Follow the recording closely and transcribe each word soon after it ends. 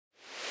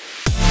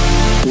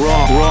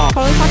Wrong.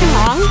 Totally fucking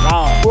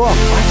wrong. Wrong.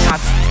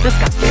 That's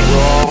disgusting.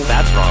 Wrong.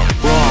 That's wrong.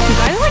 You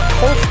guys are like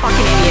total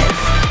fucking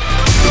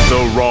idiots.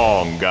 The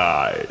Wrong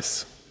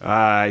Guys.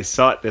 I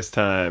saw it this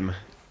time.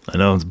 I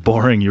know, it's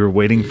boring. You were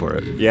waiting for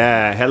it.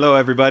 Yeah. Hello,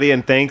 everybody,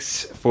 and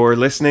thanks for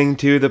listening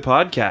to the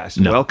podcast.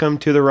 No. Welcome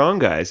to The Wrong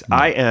Guys.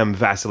 I am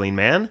Vaseline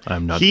Man.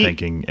 I'm not He-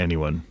 thanking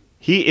anyone.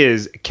 He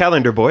is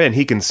Calendar Boy, and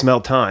he can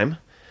smell time.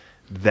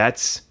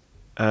 That's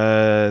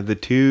the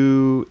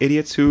two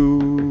idiots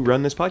who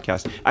run this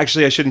podcast.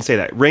 Actually, I shouldn't say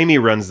that.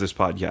 Raimi runs this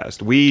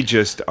podcast. We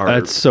just are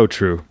That's so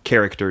true.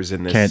 characters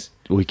in this.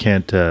 We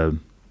can't Listen.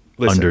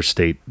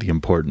 understate the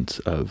importance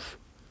of...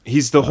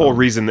 He's the whole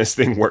reason this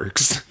thing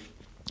works.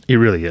 It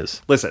really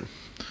is. Listen,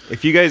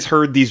 if you guys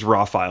heard these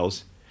raw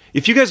files,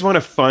 if you guys want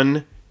a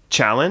fun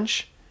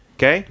challenge,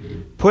 okay,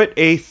 put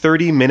a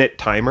 30-minute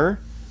timer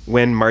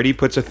when Marty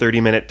puts a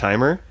 30-minute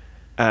timer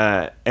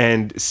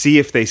and see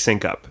if they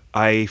sync up.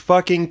 I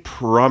fucking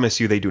promise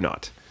you they do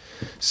not.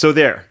 So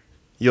there,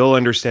 you'll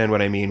understand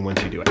what I mean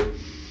once you do it.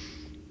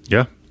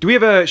 Yeah.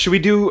 Should we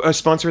do a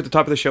sponsor at the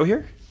top of the show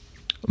here?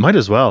 Might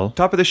as well.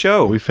 Top of the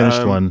show. We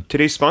finished one.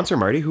 Today's sponsor,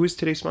 Marty. Who is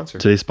today's sponsor?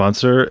 Today's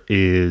sponsor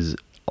is...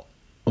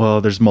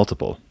 Well, there's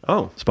multiple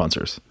Oh,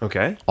 sponsors.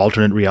 okay.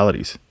 Alternate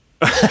realities.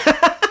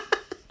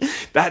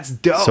 That's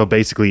dope. So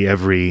basically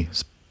every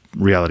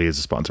reality is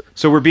a sponsor.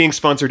 So we're being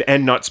sponsored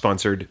and not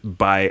sponsored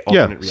by alternate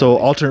Yeah, reality. so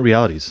alternate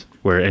realities,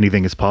 where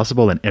anything is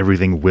possible and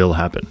everything will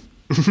happen.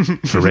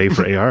 Hooray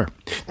for AR.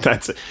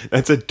 That's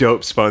a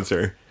dope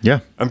sponsor.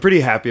 Yeah. I'm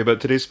pretty happy about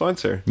today's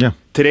sponsor. Yeah.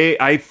 Today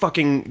I'm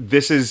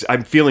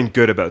feeling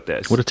good about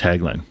this. What a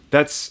tagline.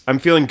 I'm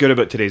feeling good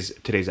about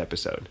today's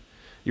episode.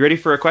 You ready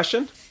for a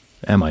question?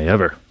 Am I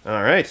ever?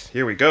 All right,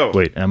 here we go.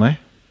 Wait, am I?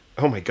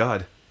 Oh my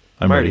god.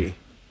 I'm Marty, ready.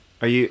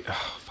 are you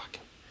fuck.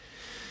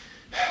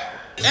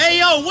 Hey,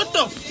 yo, what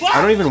the fuck?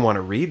 I don't even want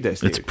to read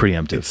this. It's dude.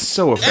 preemptive. It's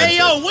so offensive. Hey,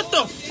 yo, what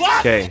the fuck?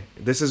 Okay,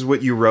 this is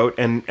what you wrote,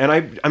 and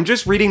I'm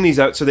just reading these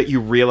out so that you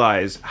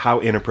realize how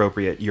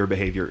inappropriate your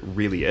behavior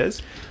really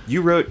is.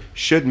 You wrote,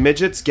 "Should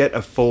midgets get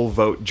a full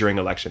vote during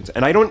elections?"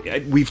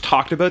 And we've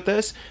talked about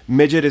this.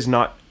 Midget is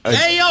not a,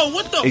 Hey, yo,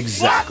 what the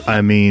exactly.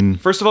 I mean,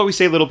 First of all, we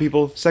say little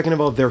people. Second of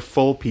all, they're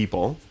full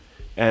people.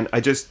 And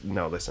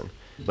listen.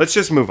 Let's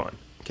just move on.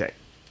 Okay,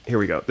 here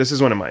we go. This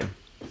is one of mine.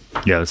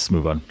 yeah, let's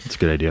move on. It's a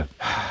good idea.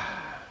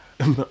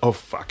 Oh,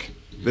 fuck.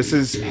 This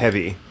is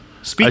heavy.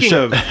 Speaking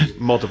should- of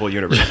multiple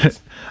universes.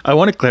 I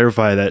want to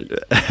clarify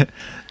that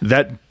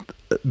that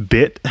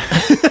bit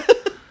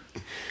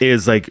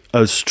is like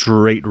a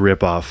straight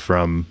ripoff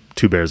from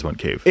Two Bears, One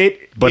Cave.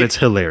 It's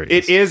hilarious.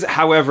 It is,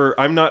 however,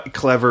 I'm not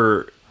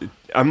clever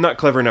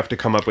enough to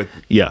come up with...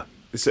 Yeah.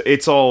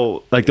 It's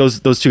all... Like those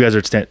two guys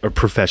are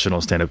professional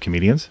stand-up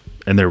comedians,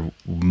 and they're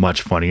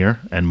much funnier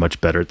and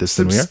much better at this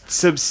than we are.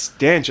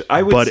 substantial.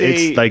 I would But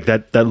say... it's like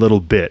that little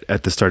bit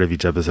at the start of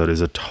each episode is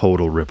a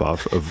total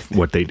ripoff of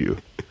what they do,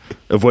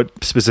 of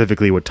what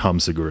Tom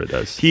Segura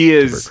does. he to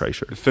is Bert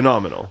Kreischer.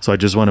 phenomenal. So I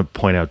just want to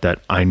point out that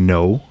I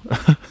know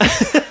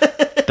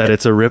that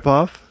it's a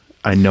ripoff.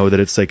 I know that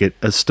it's like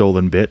a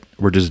stolen bit.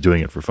 We're just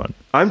doing it for fun.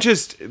 I'm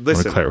just... I want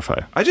Listen. to clarify.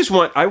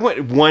 I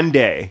want one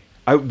day...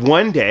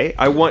 One day,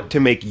 I want to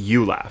make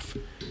you laugh.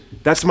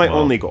 That's my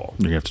only goal.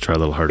 You're gonna have to try a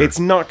little harder. It's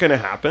not going to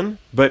happen,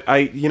 but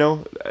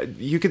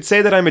you could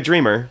say that I'm a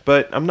dreamer,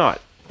 but I'm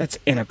not. That's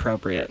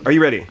inappropriate. Are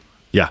you ready?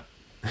 Yeah.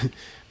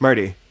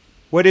 Marty,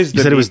 what is the...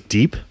 You said it was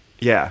deep?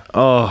 Yeah.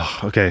 Oh,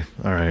 okay.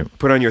 All right.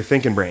 Put on your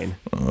thinking brain.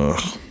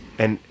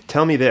 And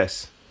tell me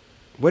this.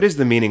 What is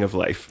the meaning of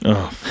life?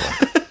 Oh,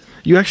 fuck.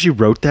 You actually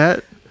wrote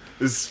that?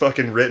 This is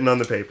fucking written on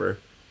the paper.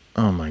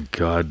 Oh my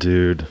god,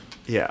 dude.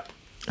 Yeah.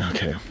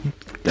 Okay.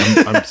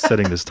 I'm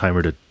setting this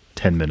timer to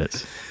 10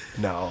 minutes.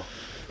 No.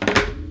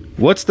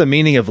 What's the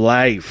meaning of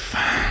life?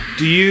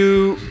 Do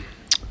you...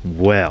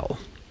 Well,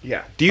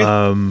 Yeah. Do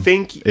you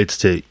think it's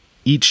to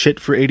eat shit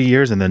for 80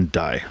 years and then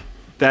die.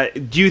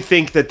 that... Do you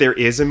think that there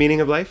is a meaning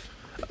of life?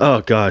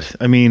 Oh god.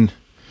 I mean,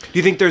 Do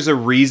you think there's a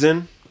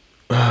reason?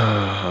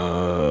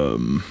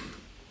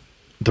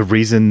 the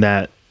reason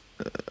that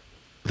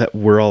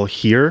we're all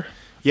here?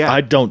 Yeah.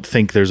 I don't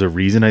think there's a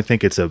reason. I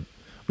think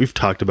we've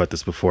talked about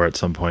this before at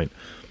some point.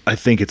 I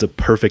think it's a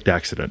perfect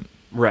accident.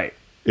 Right.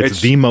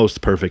 It's the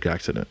most perfect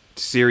accident.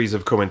 series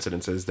of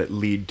coincidences that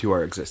lead to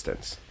our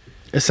existence.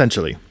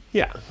 Essentially.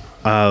 Yeah.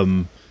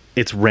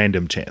 It's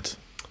random chance.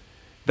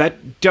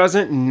 That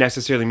doesn't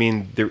necessarily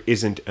mean there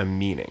isn't a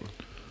meaning.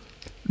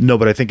 No,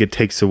 but I think it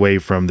takes away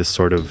from this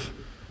sort of,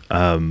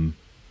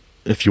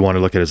 if you want to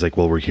look at it as like,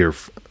 well, we're here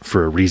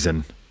for a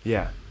reason.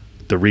 Yeah.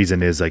 The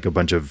reason is like a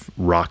bunch of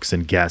rocks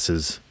and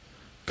gases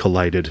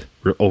collided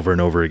over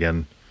and over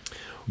again.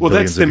 Well,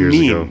 that's the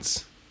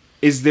billions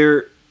of years ago.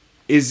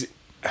 means.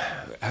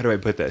 How do I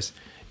put this?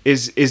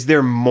 Is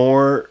there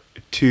more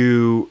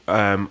to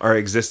our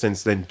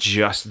existence than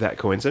just that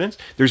coincidence?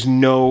 There's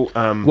no...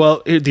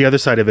 Well, the other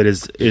side of it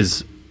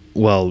is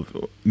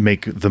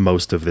make the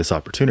most of this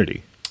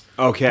opportunity.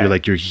 okay.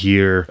 You're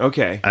here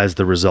Okay. as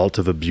the result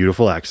of a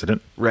beautiful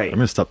accident. Right. I'm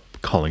going to stop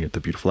calling it The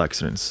Beautiful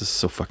Accident. It's just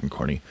so fucking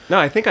corny. No,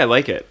 I think I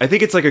like it. I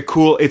think it's like a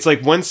cool. It's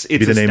like once it's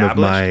Be the name of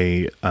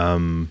established-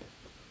 my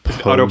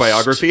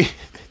autobiography.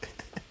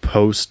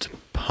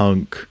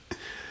 Post-punk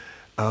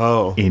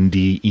Oh,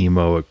 indie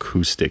emo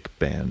acoustic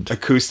band.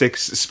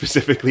 acoustics,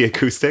 specifically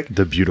acoustic.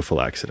 The Beautiful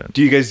Accident.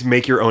 Do you guys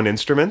make your own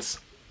instruments?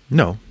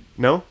 No,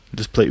 No,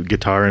 just play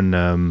guitar and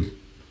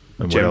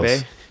what djembe.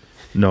 else?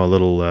 No, a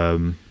little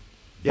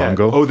Yeah.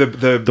 bongo. Oh,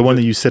 the one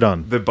that you sit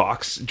on. the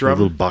box The drum.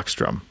 little box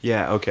drum.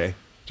 Yeah. Okay.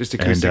 Just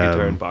And acoustic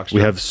guitar and box drum.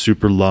 we have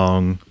super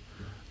long,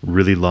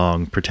 really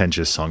long,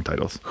 pretentious song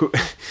titles.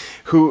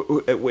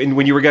 Who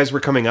when you guys were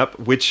coming up,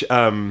 which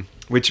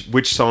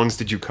songs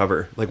did you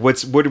cover? Like what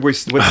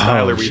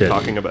style are we shit.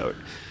 talking about?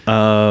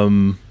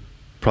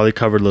 Probably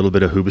covered a little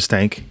bit of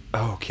Hoobastank.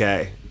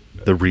 Okay.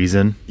 The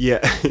Reason. Yeah.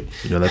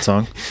 You know that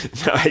song?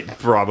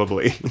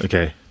 Probably.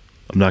 Okay.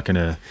 I'm not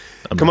gonna.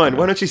 Come on,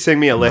 why don't you sing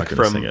me a lick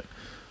from sing it?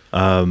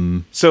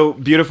 So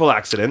Beautiful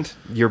Accident,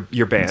 your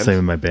band. Same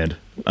with my band,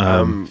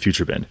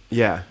 future band.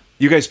 Yeah.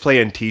 You guys play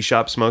in tea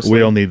shops mostly?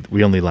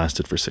 We only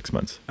lasted for 6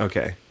 months,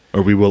 Okay.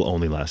 or we will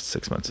only last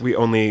 6 months. We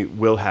only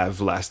will have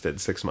lasted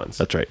 6 months.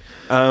 That's right.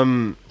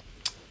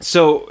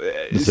 So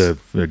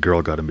The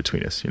girl got in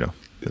between us, and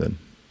then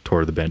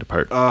tore the band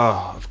apart.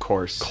 oh, of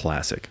course.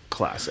 Classic.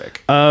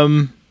 Classic.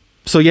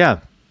 So yeah,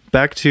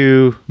 back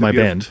to my Beautif-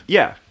 band.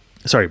 Yeah.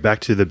 Sorry, back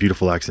to The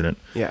Beautiful Accident.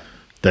 Yeah.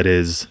 That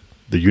is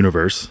the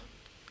universe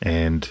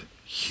and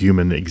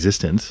human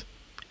existence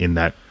in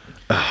that.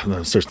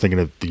 I start thinking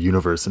of the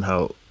universe and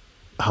how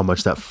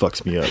much that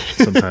fucks me up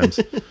sometimes.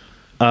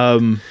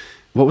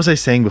 What was I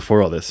saying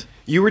before all this?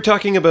 You were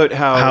talking about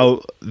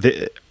how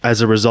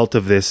As a result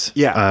of this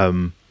Yeah.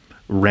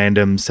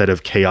 random set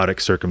of chaotic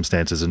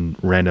circumstances and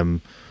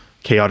random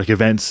chaotic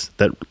events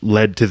that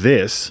led to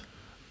this,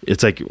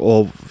 it's like,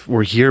 well,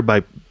 we're here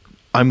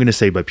I'm going to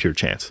say by pure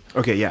chance.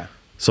 Okay, yeah.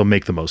 So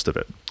make the most of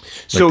it.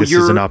 So this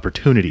is an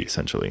opportunity,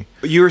 essentially.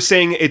 You were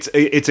saying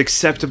it's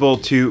acceptable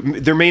to.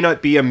 There may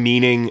not be a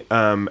meaning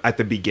at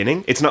the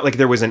beginning. It's not like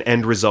there was an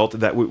end result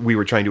that we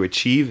were trying to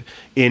achieve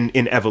in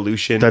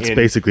evolution. That's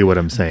basically what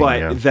I'm saying. But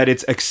yeah. that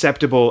it's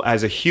acceptable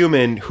as a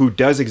human who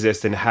does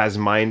exist and has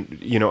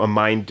mind, a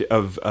mind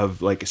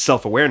of like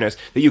self-awareness,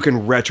 that you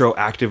can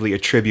retroactively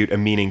attribute a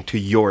meaning to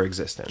your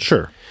existence.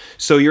 Sure.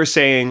 So you're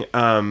saying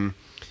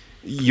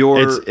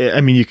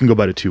you can go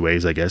about it two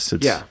ways, I guess.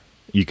 Yeah.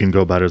 You can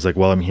go about it as like,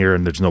 well, I'm here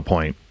and there's no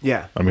point.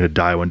 Yeah. I'm going to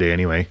die one day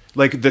anyway.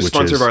 Like the which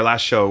sponsor of is our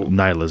last show,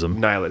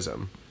 Nihilism.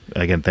 Nihilism.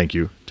 Again, thank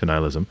you to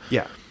Nihilism.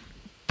 Yeah.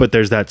 But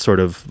there's that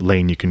sort of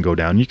lane you can go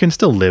down. You can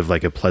still live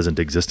like a pleasant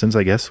existence,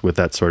 I guess, with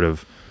that sort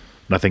of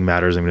nothing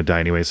matters. I'm going to die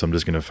anyway, so I'm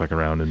just going to fuck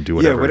around and do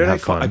whatever. Yeah, what did and I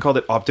have call? fun. I called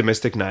it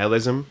optimistic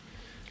nihilism.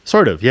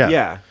 Sort of, yeah.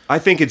 Yeah, I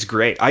think it's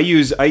great. I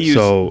use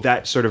So-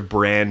 that sort of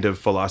brand of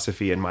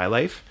philosophy in my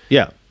life.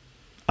 Yeah.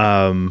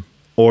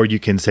 Or you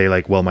can say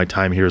like, well, my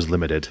time here is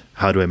limited.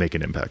 How do I make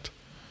an impact?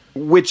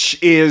 Which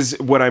is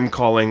what I'm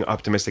calling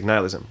optimistic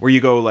nihilism, where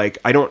you go like,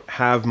 I don't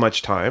have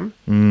much time.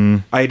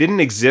 I didn't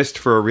exist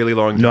for a really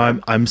long time.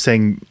 No, I'm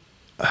saying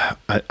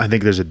I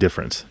think there's a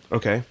difference.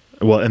 Okay.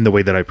 Well, in the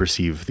way that I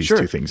perceive these Sure.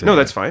 two things. No,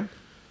 anyway. that's fine.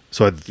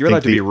 So You're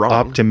allowed to be wrong.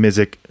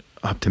 Optimistic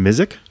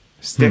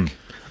Stick.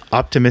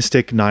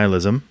 optimistic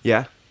nihilism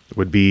Yeah.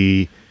 would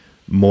be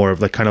more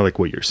of like kind of like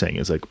what you're saying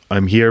is like,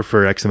 I'm here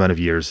for X amount of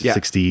years, Yeah.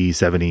 60,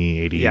 70,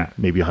 80, Yeah.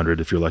 maybe 100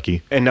 if you're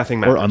lucky. And nothing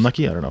matters. Or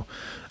unlucky, I don't know.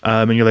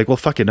 And you're like, well,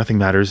 fuck it, nothing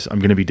matters. I'm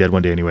going to be dead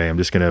one day anyway. I'm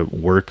just going to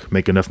work,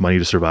 make enough money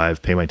to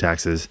survive, pay my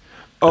taxes,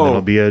 and then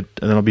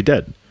I'll be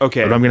dead.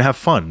 Okay. But I'm going to have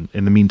fun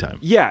in the meantime.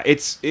 Yeah,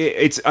 it's.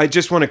 I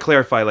just want to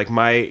clarify. Like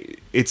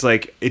it's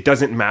like it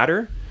doesn't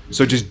matter.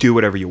 So just do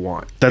whatever you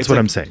want. That's It's what like-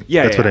 I'm saying.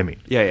 Yeah, That's yeah, what I mean.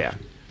 Yeah,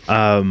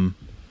 yeah. And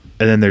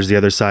then there's the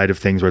other side of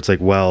things where it's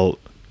like, well,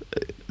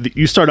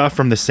 you start off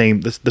from the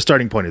same, the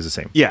starting point is the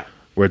same. Yeah.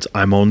 Where it's,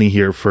 I'm only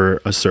here for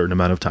a certain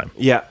amount of time.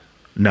 Yeah.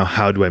 Now,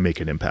 how do I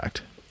make an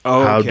impact?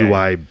 Oh, How okay. do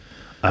I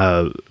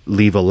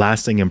leave a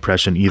lasting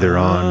impression either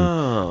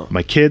on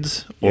my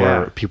kids or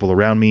Yeah. people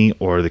around me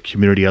or the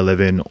community I live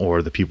in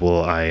or the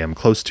people I am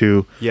close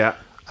to? Yeah.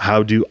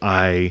 How do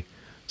I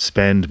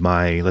spend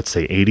my, let's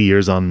say, 80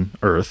 years on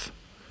Earth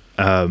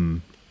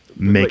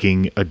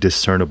making a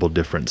discernible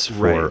difference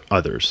for Right.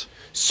 others?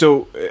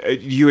 So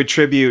you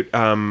attribute,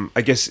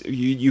 I guess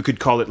you could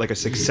call it like a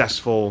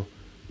successful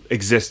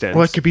existence.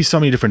 Well, it could be so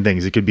many different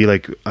things. It could be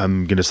like I'm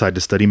going to decide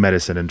to study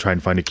medicine and try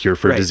and find a cure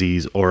for a Right.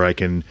 disease, or I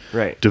can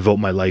Right. devote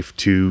my life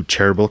to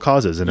charitable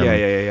causes and Yeah, I'm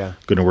yeah.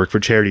 going to work for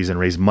charities and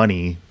raise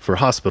money for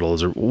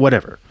hospitals or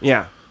whatever.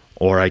 Yeah.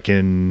 Or I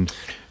can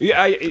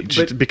Yeah.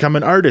 just become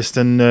an artist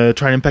and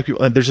try and impact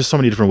people. There's just so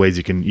many different ways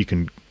you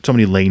can so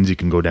many lanes you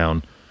can go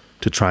down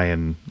to try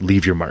and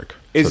leave your mark.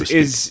 so to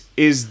speak.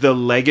 Is the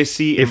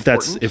legacy if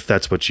important?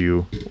 that's what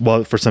you,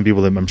 well, for some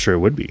people I'm sure it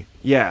would be.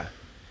 Yeah.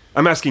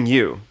 I'm asking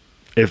you.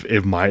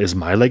 If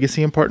my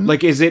legacy important?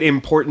 Like, is it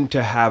important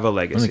to have a I don't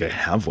legacy? think I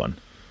have one.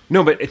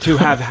 No, but to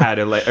have had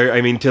to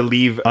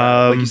leave,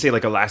 like you say,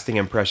 like a lasting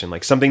impression,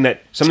 like something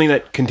that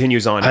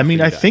continues on. I after mean,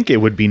 you I die. think it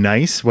would be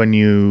nice when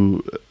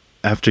you,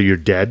 after you're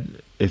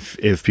dead,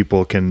 if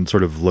people can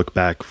sort of look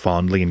back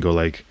fondly and go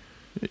like,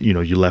 you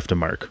know, you left a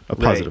mark, a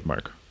positive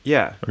mark,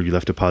 Yeah. or you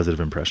left a positive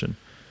impression,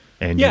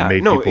 and Yeah, you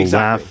made no, people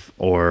exactly. laugh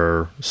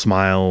or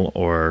smile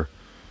or,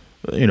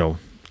 you know,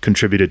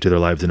 contributed to their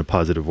lives in a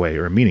positive way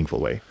or a meaningful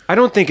way. I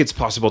don't think it's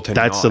possible to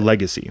That's not. the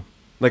legacy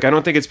Like, I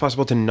don't think it's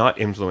possible to not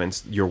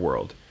influence your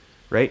world,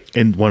 right?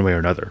 in one way or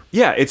another.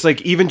 Yeah, it's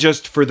like even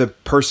just for the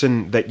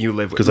person that you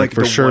live with. Because like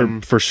for the sure,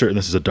 one- and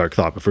this is a dark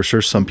thought, but for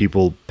sure, some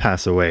people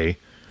pass away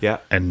yeah,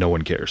 and no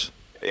one cares.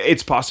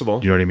 it's possible.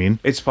 You know what I mean?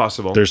 It's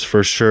possible. There's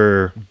for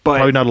sure, But-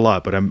 probably not a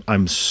lot, but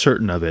I'm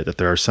certain of it that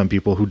there are some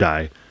people who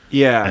die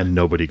yeah. and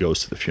nobody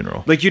goes to the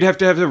funeral. Like, you'd have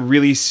to have a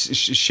really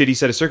shitty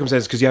set of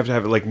circumstances because you have to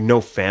have, like,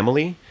 no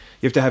family.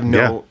 You have to have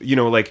no, you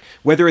know, like,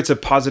 whether it's a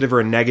positive or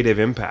a negative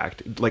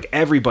impact, like,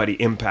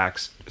 everybody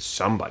impacts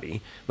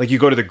somebody. Like, you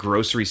go to the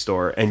grocery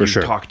store and For you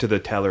sure. talk to the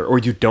teller, or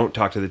you don't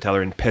talk to the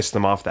teller and piss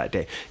them off that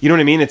day. You know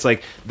what I mean? It's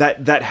like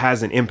that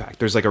has an impact.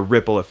 There's like a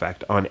ripple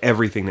effect on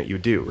everything that you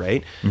do,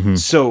 right? Mm-hmm.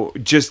 So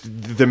just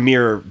the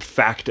mere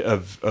fact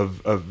of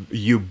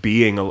you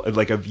being,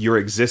 like, of your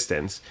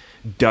existence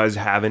does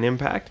have an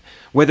impact.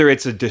 Whether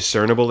it's a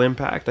discernible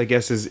impact, I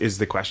guess, is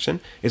the question.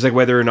 Is like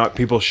whether or not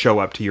people show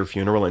up to your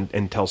funeral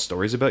and tell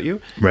stories about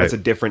you. Right. That's a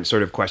different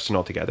sort of question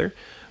altogether.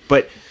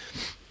 But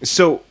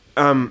so,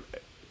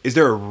 is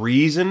there a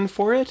reason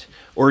for it,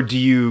 or do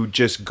you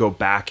just go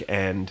back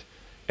and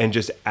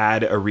just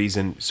add a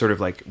reason, sort of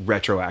like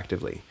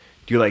retroactively?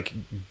 Do you like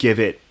give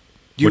it?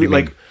 Do What you do you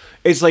like? mean?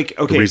 It's like,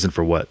 okay. The reason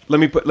for what? Let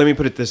me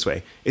put it this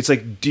way. It's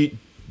like,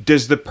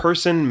 does the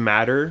person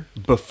matter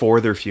before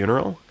their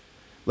funeral?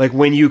 Like,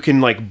 when you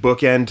can, like,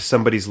 bookend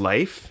somebody's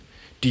life,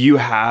 do you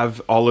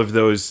have all of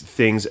those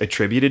things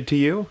attributed to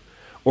you?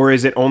 Or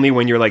is it only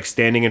when you're, like,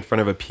 standing in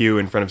front of a pew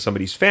in front of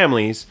somebody's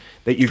families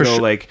that you For go,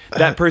 sure. like,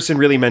 that person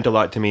really meant a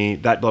lot to me,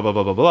 that blah, blah,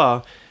 blah, blah,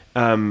 blah.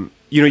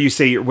 You know, you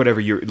say whatever,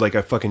 you're like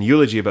a fucking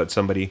eulogy about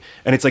somebody,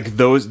 and it's like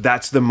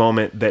that's the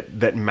moment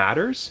that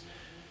matters.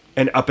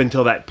 And up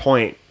until that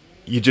point,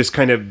 you just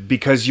kind of,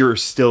 because you're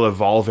still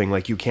evolving,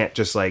 like, you can't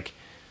just, like,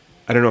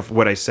 I don't know if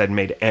what I said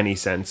made any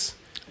sense.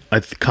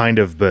 Kind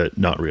of, but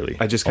not really.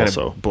 I just kind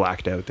also, of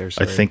blacked out there. I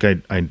Sorry. think I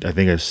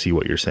think I see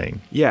what you're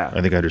saying. Yeah.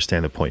 I think I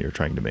understand the point you're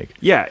trying to make.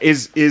 Yeah,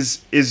 is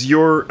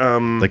your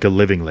Like a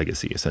living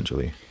legacy,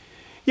 essentially.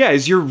 yeah,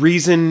 is your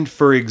reason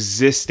for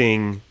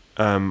existing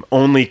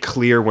only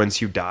clear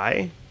once you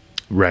die?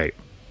 Right.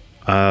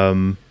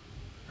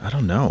 I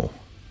don't know.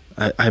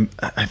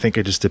 I think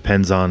it just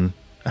depends on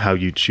how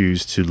you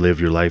choose to live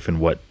your life and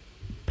what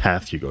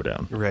path you go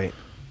down. Right.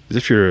 'Cause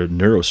if you're a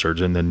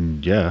neurosurgeon, then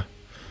yeah,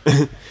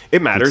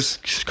 It matters.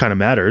 it kind of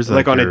matters.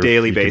 Like on a you're-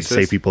 daily you can basis.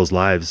 save people's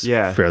lives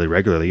Yeah. fairly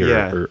regularly, or,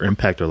 Yeah. or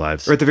impact their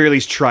lives. Or at the very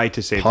least, try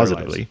to save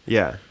Positively.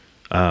 their lives.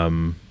 Yeah.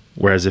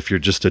 Whereas if you're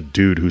just a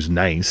dude who's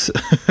nice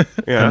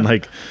Yeah. and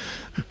like,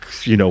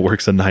 you know,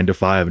 works a 9 to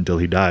 5 until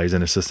he dies,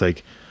 and it's just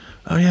like,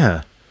 oh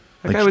yeah,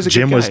 That like guy was a good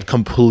Jim was guy.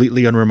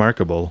 completely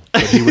unremarkable,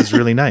 but he was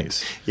really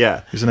nice.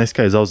 Yeah. He was a nice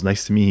guy. He was always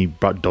nice to me. He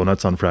brought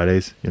donuts on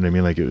Fridays. You know what I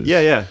mean? Like it was.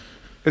 Yeah.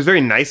 It was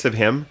very nice of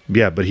him.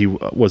 Yeah, but he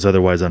was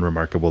otherwise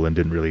unremarkable and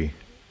didn't really,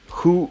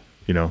 Who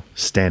you know,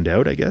 stand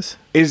out, I guess.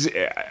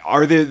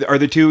 are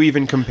the two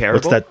even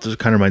comparable? What's that?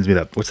 Kind of reminds me of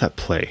that. What's that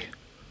play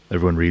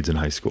everyone reads in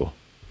high school?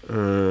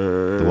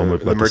 The one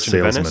with The about the Merchant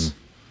of salesman. Venice?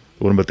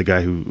 The one about the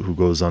guy who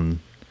goes on.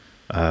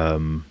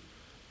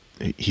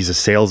 He's a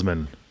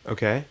salesman.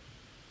 Okay.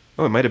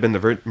 Oh, it might have been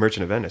the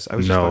Merchant of Venice. I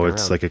was just No, fucking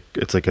around.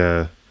 it's like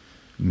a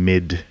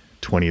mid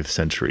 20th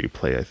century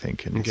play, I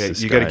think. And it's Okay,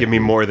 this you got to guy give me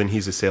who- more than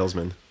he's a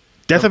salesman.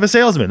 Death of a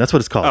Salesman. That's what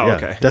it's called. Oh, yeah.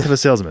 okay. Death of a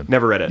Salesman.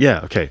 Never read it. Yeah.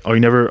 Okay. Oh, you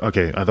never.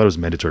 Okay. I thought it was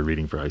mandatory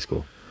reading for high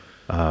school,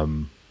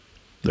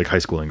 like high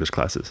school English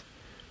classes.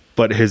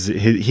 But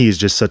he is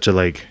just such a,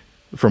 like,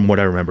 from what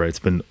I remember, it's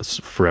been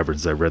forever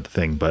since I read the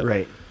thing. But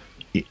Right.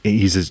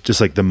 he's just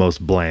like the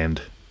most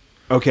bland,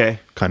 Okay.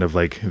 kind of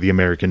like the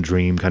American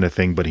dream kind of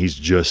thing. But he's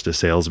just a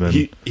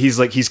salesman.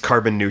 He's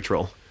carbon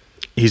neutral.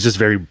 He's just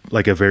very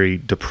like a very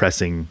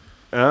depressing,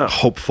 Oh.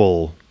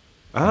 hopeful,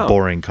 Oh.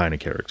 boring kind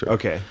of character.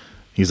 Okay.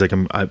 He's like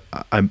and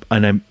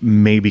I'm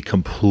maybe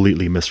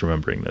completely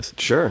misremembering this.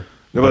 Sure.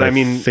 But Well, I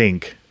mean,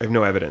 think I have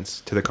no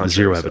evidence to the contrary.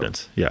 zero so-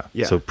 evidence. Yeah.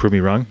 Yeah. So prove me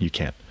wrong. You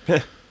can't.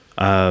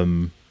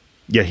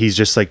 Yeah, he's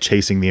just like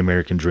chasing the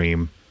American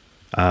dream,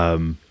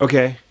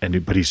 Okay.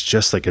 but he's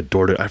just like a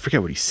door-to. I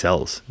forget what he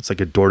sells. It's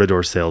like a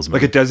door-to-door salesman.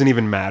 Like, it doesn't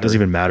even matter. It doesn't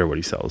even matter what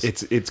he sells.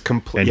 It's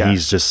complete. and Yeah.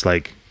 he's just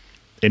like,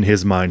 in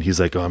his mind, he's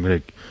like, oh, I'm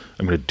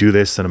gonna do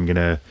this, and I'm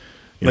gonna.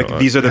 Like,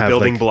 these are the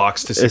building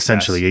blocks to success.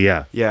 Essentially,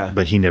 yeah. Yeah.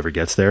 But he never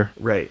gets there.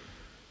 Right.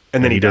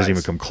 And then he doesn't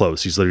dies. even come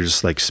close. He's literally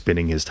just like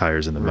spinning his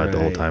tires in the mud the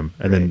whole Right, time.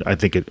 And then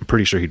right. I'm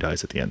pretty sure he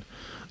dies at the end.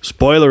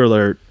 Spoiler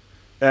alert.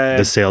 Uh,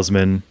 The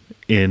salesman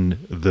in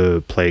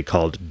the play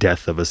called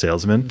Death of a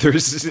Salesman,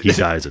 he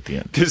dies at the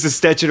end. There's a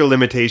statute of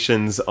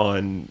limitations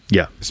on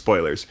Yeah.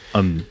 spoilers.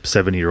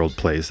 70-year-old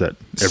plays that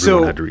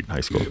everyone So- had to read in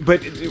high school.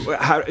 But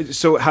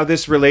how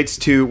this relates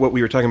to what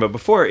we were talking about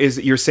before is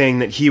that you're saying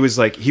that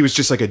he's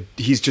just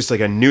like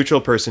a neutral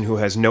person who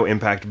has no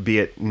impact, be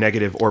it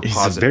negative or He's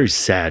positive. a very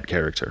sad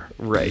character.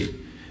 Right.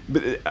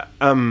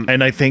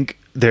 And I think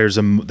there's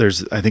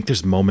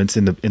moments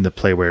in the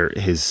play where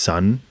his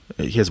son,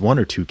 he has one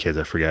or two kids,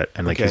 I forget,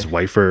 and like Okay. his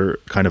wife are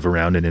kind of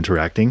around and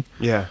interacting,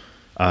 Yeah.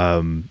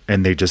 and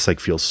they just like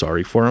feel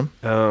sorry for him.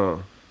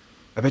 Oh.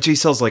 I bet you he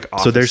sells like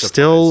office So there's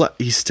supplies.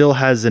 he still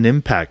has an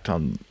impact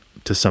on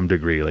to some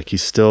degree. Like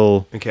he's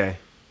still, Okay.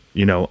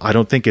 you know, I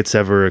don't think it's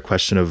ever a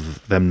question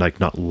of them like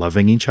not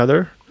loving each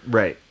other,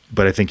 Right.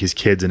 but I think his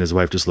kids and his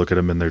wife just look at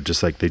him and they're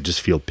just like, they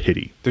just feel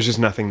pity. There's just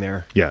nothing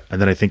there. Yeah. And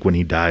then I think when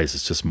he dies,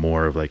 it's just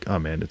more of like, oh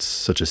man, it's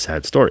such a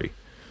sad story.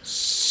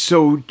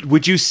 So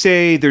would you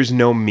say there's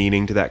no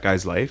meaning to that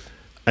guy's life?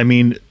 I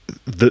mean,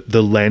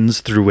 the lens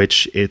through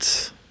which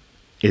it's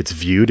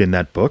viewed in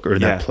that book or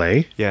in that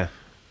play, Yeah.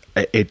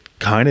 it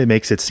kind of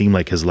makes it seem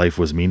like his life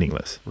was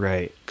meaningless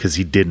Right. because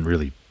he didn't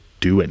really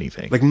do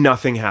anything. Like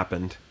nothing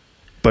happened.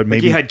 but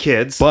maybe he had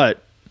kids.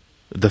 But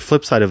the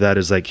flip side of that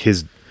is like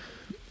his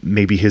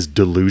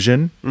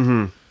delusion.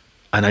 Mm-hmm.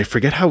 And I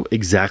forget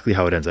exactly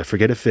how it ends. I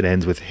forget if it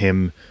ends with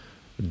him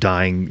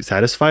dying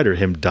satisfied or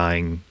him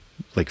dying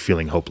like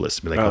feeling hopeless.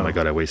 Be like, oh my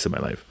God, I wasted my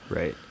life.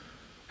 Right.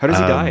 How does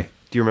he die?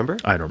 Do you remember?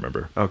 I don't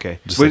remember. Okay.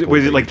 Just Was, like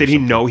was it old like, age did or he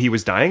something. know he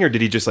was dying or did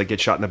he just like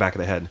get shot in the back of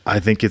the head? I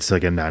think it's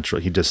like a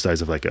natural. He just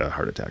dies of like a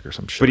heart attack or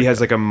some shit. But he like has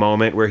that. like a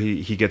moment where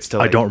he gets to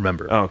I like... don't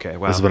remember. Oh, okay.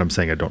 Wow. This is what I'm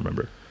saying. I don't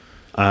remember.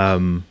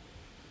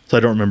 So I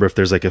don't remember if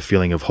there's like a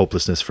feeling of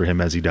hopelessness for him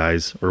as he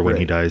dies or when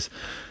he Right. dies,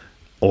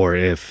 or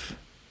if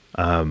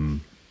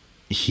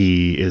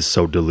he is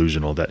so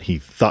delusional that he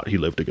thought he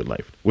lived a good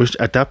life. Which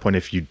at that point,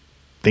 if you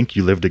think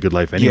you lived a good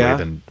life anyway, Yeah.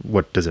 then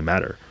what does it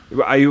matter?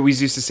 I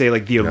always used to say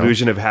like the know?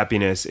 illusion of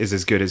happiness is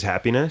as good as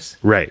happiness,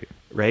 Right.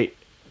 right?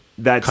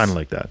 That's Kind of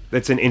like that.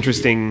 That's an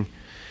interesting.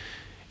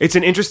 It's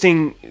an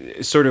interesting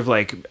sort of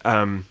like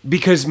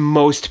because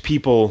most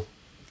people,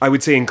 I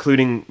would say,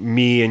 including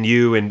me and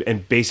you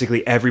and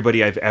basically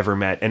everybody I've ever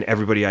met and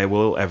everybody I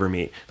will ever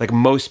meet, like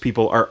most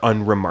people are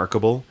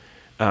unremarkable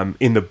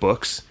in the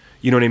books.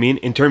 You know what I mean?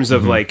 In terms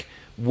of like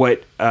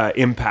what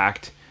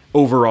impact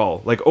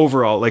overall,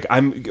 like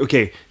I'm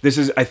okay. This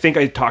is, I think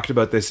I talked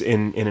about this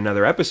in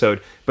another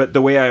episode, but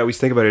the way I always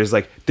think about it is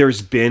like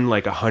there's been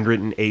like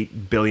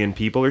 108 billion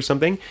people or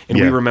something, and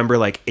we Yeah. remember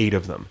like 8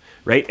 of them,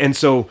 right? And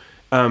so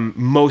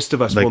most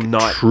of us Like will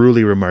not.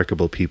 truly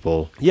remarkable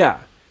people. Yeah.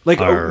 Like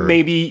are-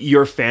 maybe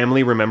your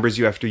family remembers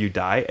you after you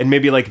die, and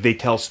maybe like they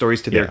tell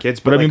stories to their Yeah.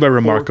 kids. What I mean like, by for-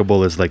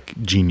 remarkable is like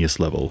genius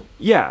level.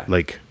 yeah,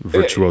 Like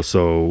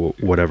virtuoso,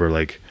 whatever.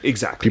 Like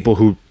exactly. people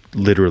who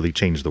literally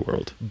change the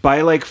world.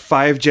 By like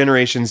 5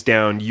 generations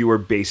down, you are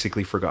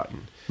basically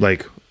forgotten.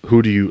 Like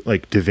who do you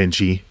like? Da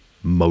Vinci,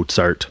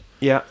 Mozart,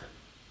 Yeah,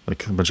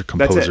 like a bunch of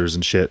That's it. composers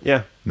and shit.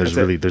 Yeah, There's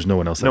that's it. there's no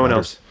one else. That No one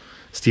matters. else.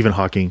 Stephen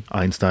Hawking,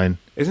 Einstein.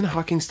 isn't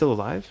Hawking still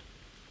alive?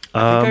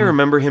 I think I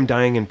remember him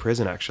dying in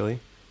prison actually.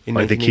 In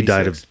I think he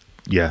died 1986.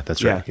 of. Yeah,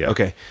 that's right. Yeah.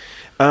 Okay.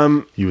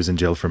 He was in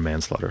jail for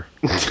manslaughter.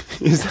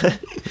 Is that?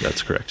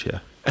 That's correct. Yeah.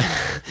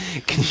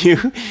 Can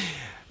you?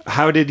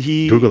 How did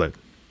he? Google it.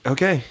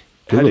 Okay.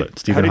 Google How it.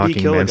 Stephen how did he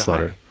Hawking kill a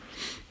manslaughter.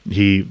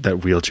 guy?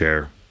 That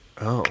wheelchair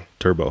Oh.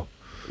 turbo.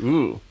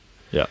 Ooh.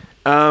 Yeah.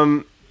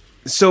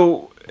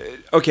 So,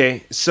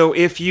 okay. So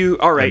if you,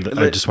 all right, And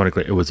I just want to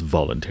clear. It was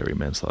voluntary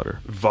manslaughter.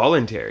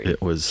 voluntary.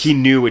 It was- He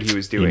knew what he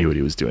was doing. He knew what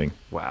he was doing.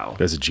 Wow.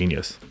 Guy's a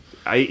genius.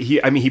 I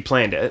mean, he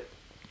planned it.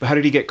 But how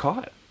did he get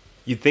caught?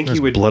 You'd think There's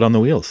he would. blood on the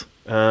wheels.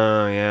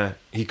 Oh yeah.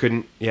 He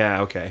couldn't.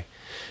 Yeah. Okay.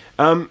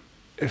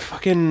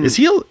 Fucking. Is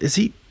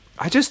he?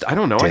 I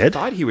don't know. I dead?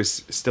 thought he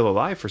was still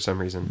alive for some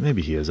reason.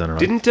 Maybe he is. I don't know.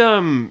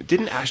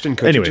 Didn't Ashton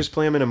Kutcher Anyway. just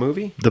play him in a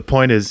movie? The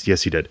point is,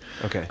 yes, he did.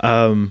 Okay.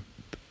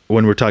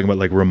 When we're talking about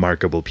like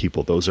remarkable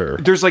people, those are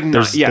there's like 9.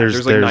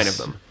 There's like 9 of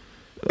them.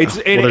 It's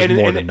Well, there's and-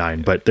 more and- than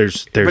 9, but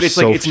there's but it's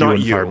so like, it's few not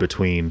and far you.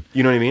 between.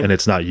 You know what I mean? And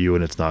it's not you,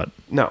 and it's not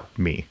No.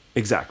 me,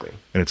 Exactly.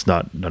 and it's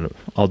not none of.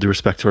 All due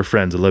respect to our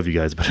friends, I love you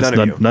guys, but it's None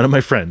of you. none of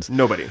my friends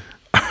Nobody.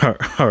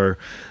 are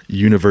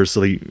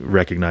universally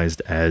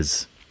recognized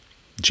as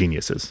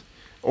geniuses.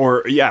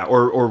 Or yeah,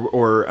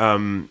 or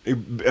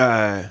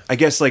I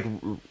guess like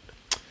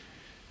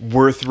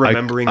worth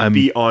remembering I'm-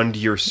 beyond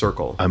your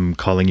circle. I'm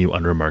calling you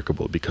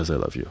unremarkable because I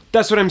love you.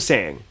 That's what I'm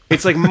saying.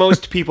 It's like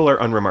most people are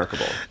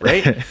unremarkable,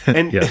 right?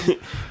 And Yeah.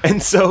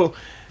 and so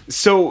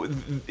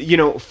you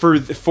know, for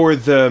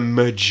the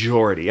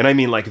majority, and I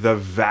mean like the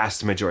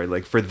vast majority,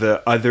 like for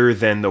the other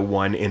than the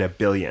 1 in a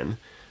billion,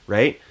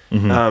 right?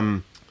 Mm-hmm.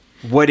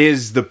 What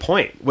is the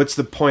point? What's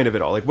the point of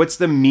it all? Like, what's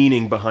the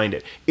meaning behind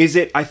it? Is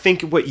it, I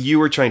think what you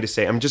were trying to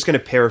say, I'm just going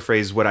to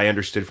paraphrase what I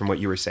understood from what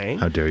you were saying.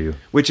 How dare you?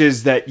 Which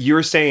is that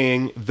you're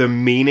saying the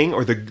meaning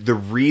or the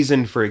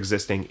reason for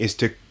existing is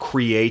to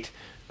create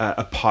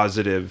a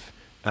positive,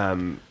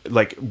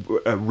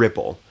 a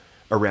ripple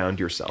around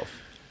yourself.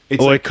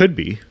 It's It could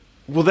be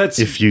well, that's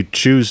if you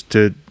choose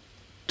to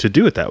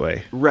do it that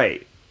way.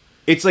 right.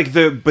 It's like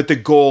but the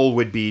goal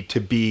would be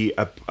to be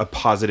a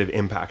positive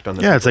impact on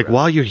the Yeah, it's people like around.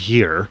 while you're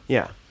here,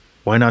 Yeah.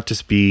 why not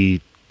just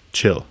be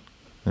chill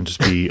and just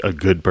be a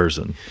good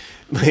person?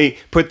 Hey,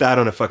 put that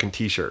on a fucking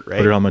t-shirt, right?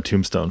 Put it on my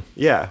tombstone.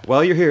 Yeah.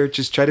 While you're here,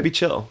 just try to be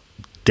chill.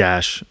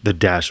 The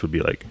dash would be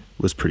like,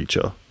 was pretty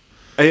chill.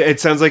 It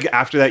sounds like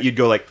after that you'd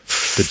go like,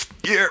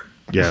 yeah,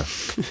 Yeah.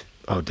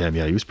 Oh damn,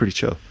 yeah, he was pretty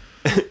chill.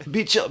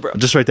 be chill, bro.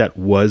 Just write that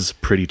was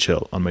pretty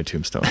chill on my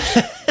tombstone.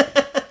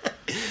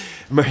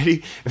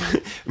 Marty,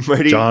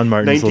 John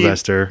Martin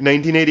Sylvester,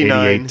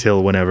 1989 88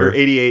 till whenever. or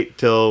 88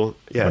 till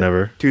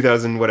Whenever.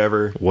 2000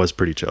 whatever Was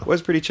pretty chill.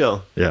 was pretty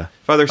chill. Yeah.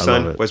 Father I love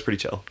son it. was pretty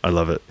chill. I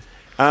love it.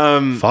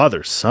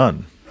 Father,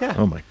 son. Yeah.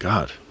 Oh my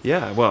God.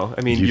 Yeah, well,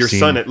 I mean, You've your seen-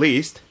 son at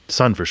least.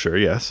 Son for sure,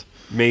 yes.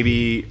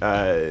 Maybe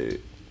Do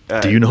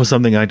you know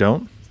something I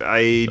don't?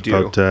 I do.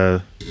 About,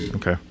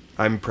 okay.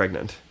 I'm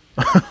pregnant.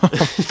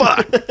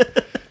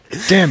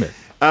 Damn it.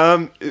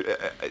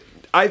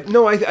 I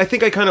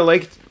think I kind of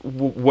liked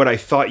what I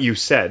thought you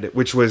said,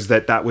 which was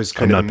that was I'm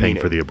kind of not the paying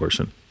meaning. for the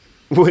abortion.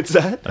 What's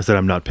that? I said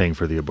I'm not paying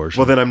for the abortion.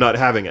 Well, then I'm not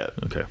having it.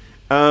 Okay.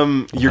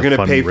 You're going to Have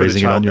fun pay for the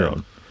raising it on child your then.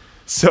 own.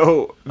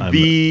 So I'm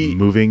the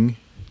moving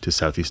to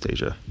Southeast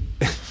Asia.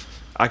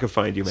 I could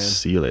find you, man.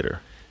 See you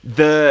later.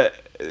 The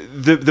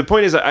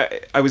point is,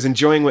 I was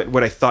enjoying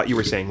what I thought you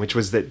were saying, which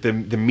was that the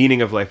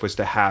meaning of life was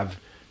to have,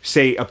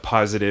 say, a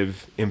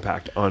positive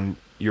impact on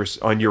your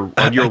I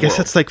guess world.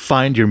 that's like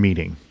find your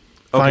meaning.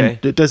 Okay.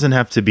 It doesn't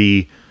have to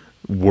be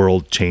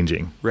world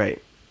changing.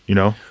 Right. You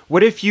know,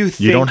 What if you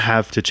think you don't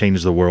have to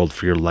change the world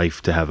for your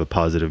life to have a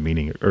positive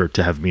meaning or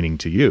to have meaning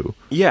to you.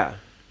 Yeah.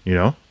 You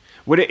know?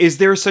 Is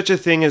there such a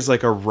thing as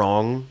like a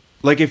wrong?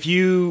 Like if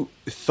you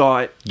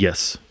thought,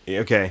 Yes.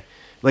 okay,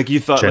 like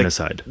you thought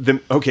Genocide.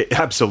 Okay,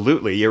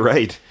 absolutely, you're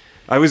right.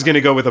 I was going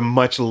to go with a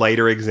much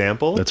lighter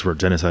example. That's where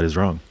genocide is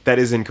wrong. That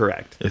is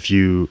incorrect. If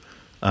you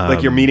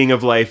Like your meaning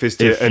of life is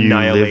to if you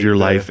annihilate live your the-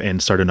 life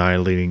and start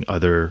annihilating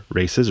other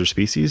races or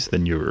species,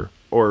 then you're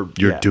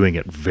yeah, doing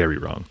it very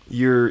wrong.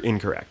 You're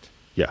incorrect.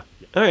 Yeah.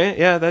 All right,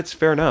 yeah, that's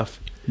fair enough.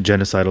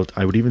 Genocidal,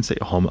 I would even say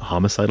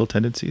homicidal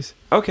tendencies,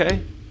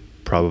 Okay,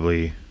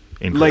 probably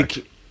incorrect.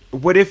 like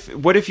what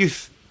if you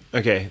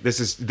okay, this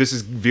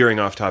is veering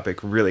off topic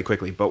really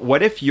quickly, but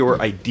what if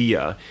your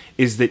idea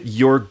is that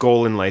your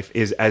goal in life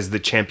is as the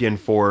champion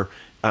for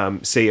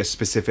say a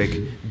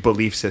specific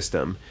belief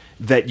system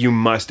that you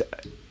must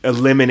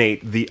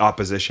eliminate the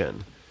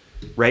opposition,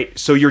 right?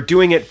 So you're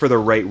doing it for the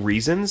right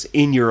reasons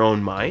in your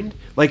own mind.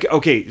 Like,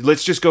 okay,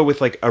 let's just go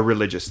with like a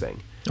religious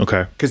thing,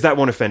 Okay. because that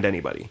won't offend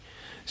anybody.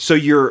 So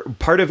you're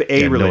part of a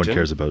Yeah, religion. no one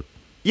cares about.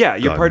 Yeah,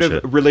 you're God part and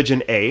of shit.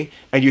 religion A,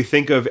 and you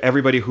think of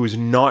everybody who's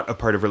not a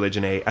part of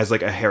religion A as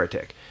like a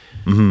heretic.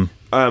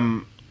 Mm-hmm.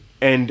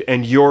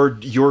 And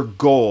your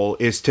goal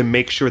is to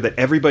make sure that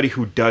everybody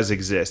who does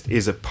exist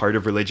is a part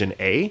of religion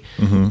A.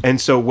 Mm-hmm. And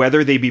so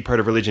whether they be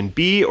part of religion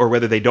B or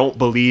whether they don't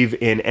believe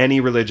in any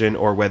religion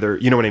or whether,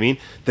 you know what I mean,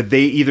 that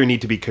they either need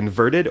to be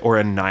converted or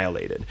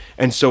annihilated.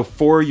 And so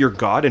for your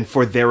God and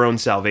for their own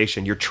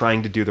salvation, you're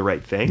trying to do the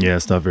right thing. Yeah,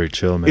 it's not very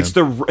chill, man. It's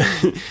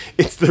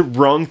it's the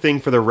wrong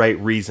thing for the right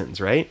reasons,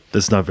 right?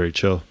 That's not very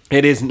chill.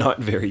 It is not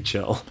very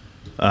chill.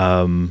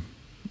 I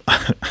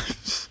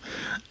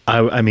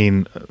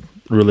mean,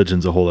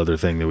 religion's a whole other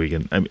thing that we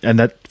can, and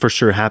that for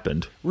sure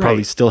happened. Right.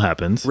 Probably still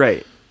happens.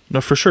 Right. No,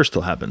 for sure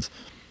still happens.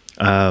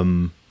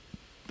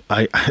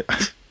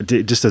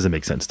 It just doesn't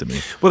make sense to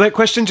me. Well, that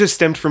question just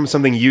stemmed from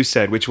something you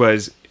said, which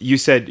was you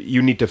said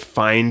you need to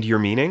find your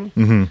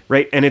meaning,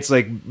 right? And it's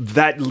like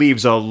that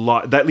leaves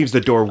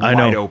the door I wide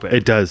know open.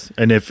 it does,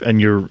 and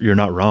you're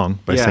not wrong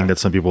by Yeah. saying that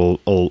some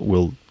people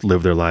will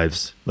live their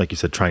lives, like you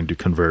said, trying to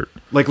convert.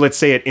 Like, let's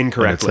say it And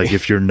incorrectly. it's like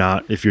if you're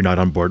not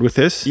on board with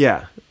this,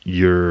 yeah,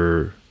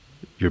 you're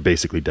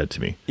basically dead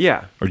to me,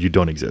 yeah. or you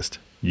don't exist.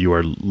 You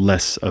are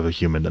less of a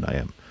human than I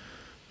am,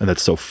 and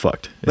that's so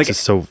fucked. It's Like-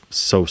 just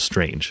so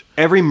strange.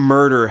 Every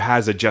murder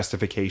has a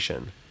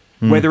justification,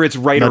 whether it's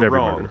right Not or every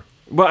wrong. murder.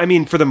 Well, I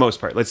mean, for the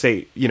most part, let's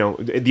say,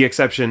 the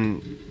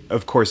exception,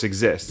 of course,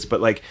 exists,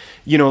 but like,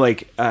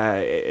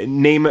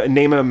 name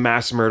a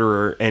mass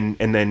murderer, and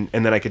then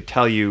I could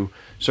tell you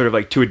sort of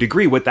like to a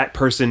degree why that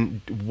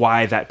person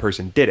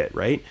did it,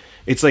 right?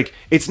 It's like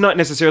it's not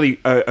necessarily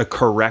a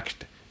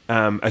correct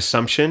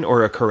assumption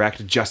or a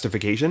correct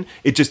justification.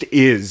 It just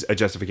is a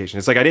justification.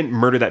 It's like I didn't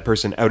murder that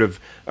person out of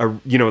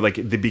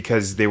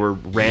because they were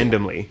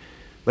randomly.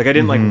 Like I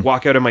didn't like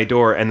walk out of my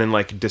door and then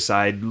like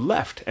decide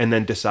left and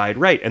then decide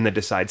right and then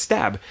decide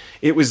stab.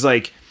 It was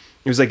like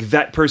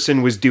that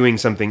person was doing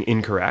something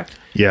incorrect.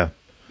 Yeah,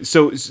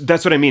 So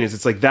that's what I mean is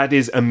it's like that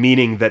is a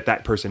meaning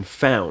that person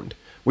found,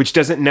 which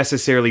doesn't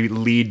necessarily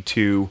lead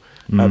to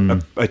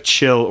a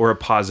chill or a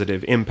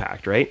positive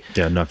impact, right?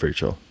 yeah, not very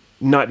chill.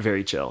 Not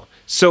very chill.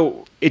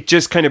 So it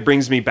just kind of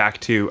brings me back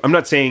to, I'm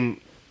not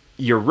saying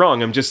you're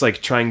wrong. I'm just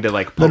like trying to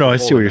like, No, poke a I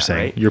see hole what in you're that,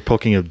 saying. right? You're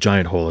poking a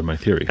giant hole in my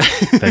theory.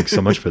 Thanks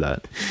so much for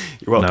that.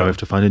 You're welcome. Now I have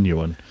to find a new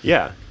one.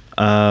 Yeah.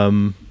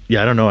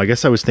 Yeah, I don't know. I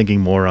guess I was thinking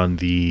more on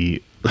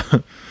the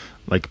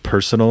like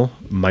personal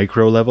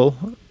micro level.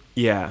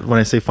 Yeah. When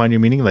I say find your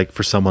meaning, like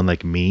for someone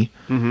like me,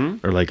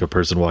 Mm-hmm. or like a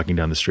person walking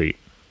down the street,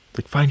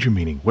 like find your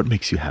meaning. What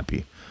makes you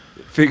happy?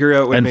 Figure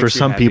out what And makes for you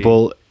some happy.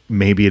 people,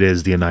 maybe it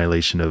is the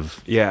annihilation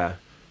of Yeah.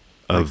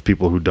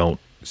 people who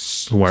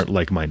aren't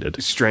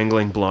like-minded,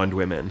 Strangling blonde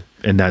women.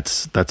 and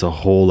that's a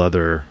whole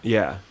other.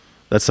 Yeah.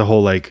 That's the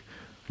whole like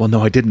Well,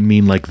 no, I didn't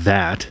mean like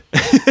that.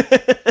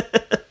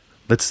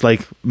 Let's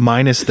like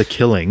minus the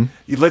killing.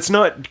 Let's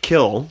not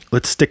kill.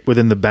 Let's stick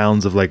within the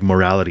bounds of like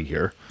morality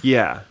here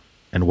Yeah.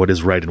 and what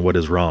is right and what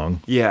is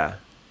wrong. Yeah.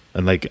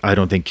 And like, I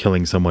don't think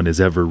killing someone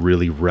is ever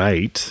really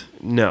right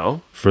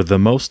No. for the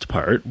most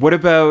part. What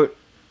about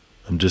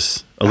I'm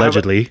just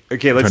allegedly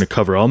okay, trying to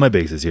cover all my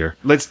bases here.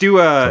 let's do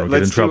don't get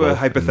in a trouble.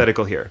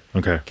 hypothetical here.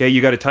 Okay. Okay,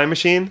 you got a time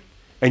machine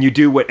and you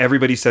do what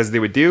everybody says they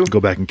would do.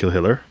 Go back and kill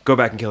Hitler. Go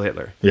back and kill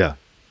Hitler. Yeah.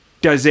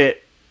 Does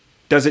it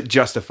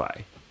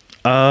justify?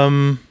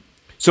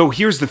 So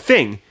here's the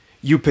thing.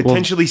 You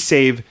potentially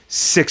save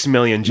 6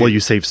 million Jews. Well, you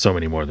save so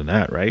many more than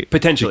that, right?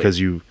 Potentially. Because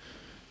you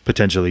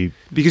potentially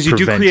because you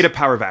do prevent- create a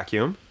power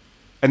vacuum.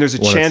 And there's a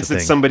Well, that's chance the that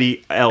thing.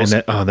 somebody else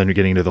then you're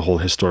getting into the whole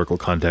historical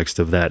context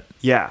of that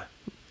yeah.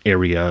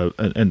 area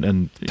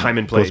and Time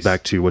and goes place.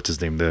 back to what's his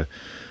name, the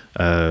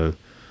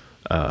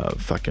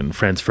fucking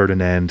Franz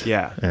Ferdinand.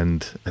 Yeah.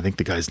 And I think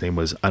the guy's name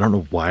was, I don't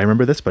know why I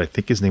remember this, but I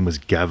think his name was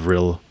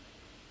Gavril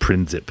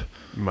Princip,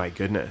 My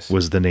goodness.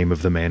 was the name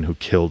of the man who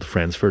killed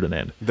Franz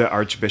Ferdinand. The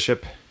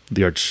archbishop.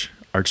 The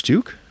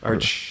Archduke?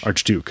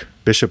 Archduke.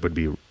 Bishop would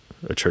be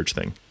a church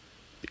thing.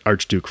 The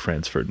Archduke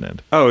Franz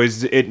Ferdinand. Oh,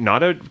 is it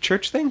not a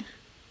church thing?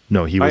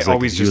 No, he was I like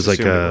always he just was like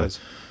assumed it was.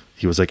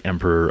 he was like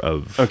emperor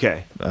of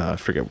Okay. I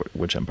forget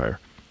which empire.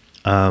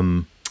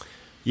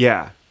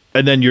 Yeah.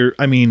 And then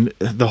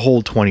the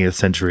whole 20th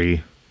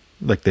century,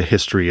 like the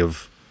history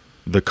of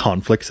the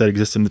conflicts that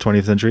exist in the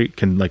 20th century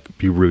can like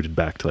be rooted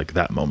back to like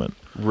that moment.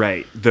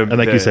 Right. And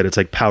like you said, it's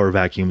like power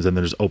vacuums and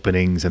there's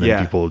openings and then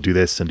Yeah. people do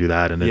this and do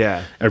that. And then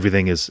Yeah.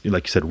 everything is,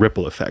 like you said,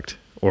 ripple effect,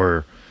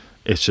 or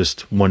it's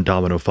just one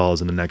domino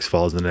falls and the next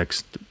falls and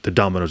the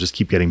dominoes just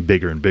keep getting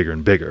bigger and bigger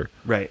and bigger.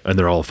 Right. And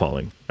they're all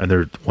falling.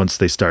 And once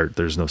they start,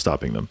 there's no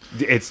stopping them.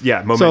 It's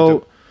momentum.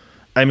 So,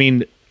 I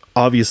mean,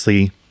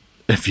 obviously,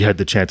 if you had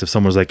the chance, if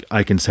someone was like,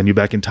 I can send you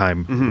back in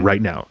time Mm-hmm.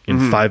 right now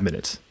in 5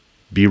 minutes,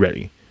 be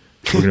ready.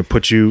 We're going to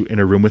put you in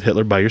a room with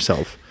Hitler by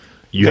yourself.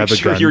 You Make have a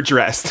sure gun. you're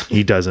dressed.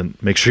 He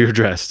doesn't. Make sure you're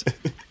dressed.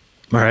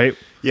 All right.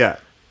 Yeah.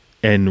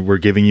 And we're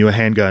giving you a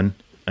handgun,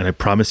 and I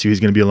promise you he's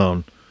going to be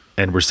alone.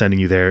 And we're sending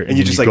you there. And you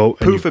then just, like, go, and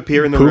poof,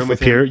 appear in the room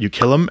with appear, him. you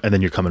kill him, and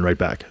then you're coming right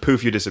back.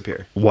 Poof, you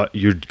disappear. What?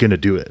 You're going to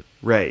do it.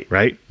 Right.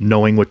 Right?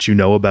 Knowing what you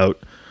know about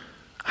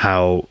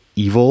how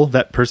evil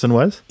that person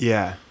was,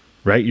 Yeah.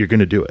 right? You're going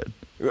to do it.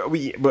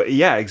 But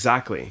yeah,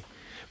 exactly.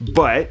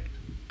 But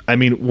I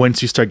mean,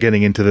 once you start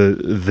getting into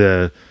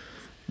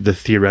the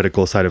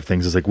theoretical side of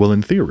things, is like, well,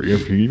 in theory,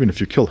 even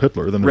if you kill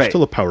Hitler, then there's Right.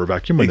 still a power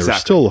vacuum, and there's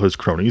Exactly. still his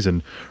cronies,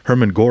 and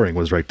Hermann Goring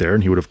was right there,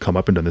 and he would have come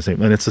up and done the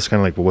same. And it's just kind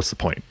of like, well, what's the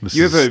point? This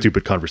You is have a a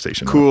stupid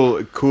conversation.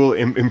 cool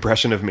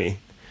impression of me.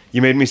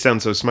 You made me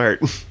sound so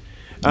smart.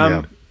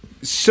 Yeah,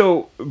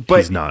 So, but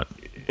he's not.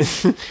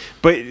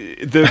 But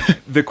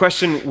the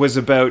question was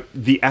about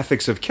the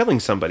ethics of killing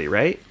somebody,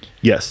 right?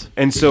 Yes,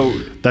 And so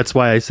that's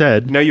why I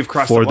said Now you've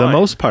crossed for the line.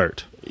 most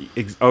part.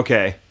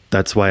 Okay.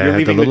 That's why You're I had the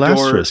leaving the little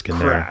door asterisk in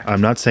cracked. there.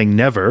 I'm not saying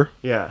never.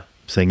 Yeah. I'm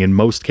saying in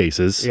most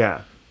cases,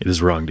 Yeah. it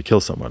is wrong to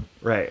kill someone.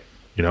 Right.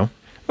 You know,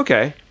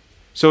 Okay.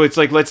 So it's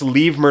like, let's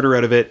leave murder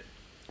out of it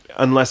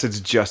unless it's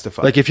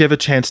justified. like if you have a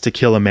chance to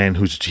kill a man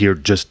who's here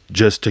just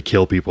to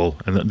kill people,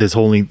 and his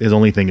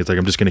only thing is like,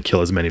 I'm just going to kill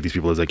as many of these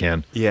people as I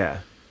can. yeah.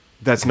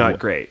 That's not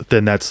great.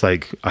 Then that's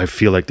like, I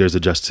feel like there's a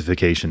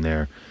justification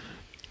there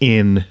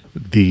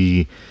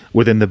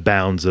within the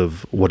bounds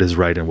of what is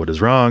right and what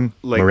is wrong,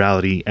 Like,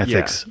 morality,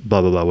 ethics,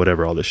 blah blah blah,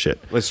 whatever, all this shit.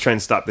 Let's try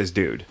and stop this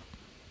dude.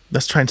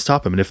 Let's try and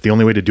stop him. And if the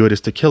only way to do it is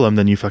to kill him,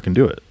 then you fucking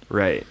do it.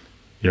 Right.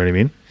 You know what I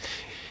mean?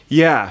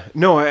 Yeah.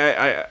 No,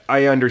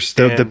 I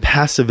understand. The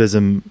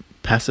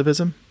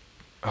pacifism,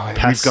 Oh,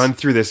 we've gone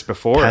through this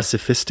before.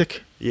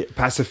 pacifistic, Yeah,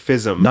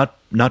 pacifism.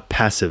 not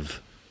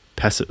passive,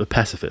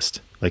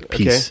 pacifist, like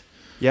peace.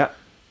 Yeah.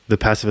 The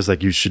pacifist,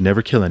 like you should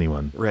never kill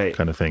anyone, Right.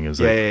 kind of thing. Is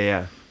Yeah, like,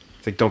 yeah.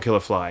 It's like, don't kill a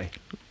fly.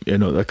 you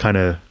know, that kind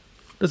of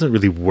doesn't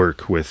really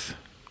work with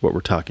what we're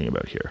talking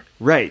about here.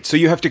 Right. So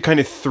you have to kind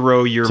of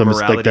throw your So it's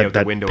morality like out that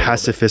the window. a little bit.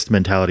 pacifist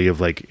mentality of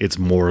like, it's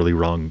morally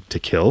wrong to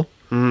kill.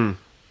 Mm-hmm.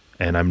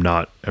 And I'm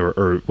not,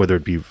 or whether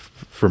it be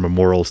from a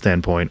moral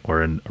standpoint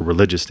or a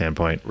religious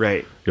standpoint,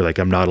 Right. you're like,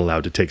 I'm not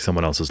allowed to take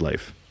someone else's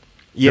life.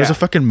 Yeah. There's a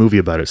fucking movie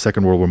about it,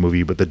 Second World War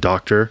movie, but the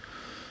doctor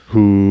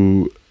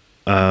who,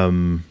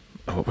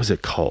 what was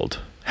it called?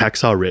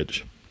 Hacksaw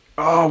Ridge.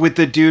 Oh, with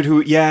the dude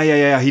who,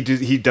 yeah.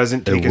 He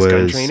doesn't take his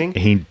gun training.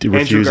 He Andrew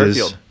refuses.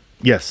 Garfield.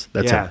 Yes,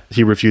 that's Yeah. it.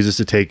 He refuses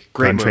to take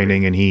Great gun movie.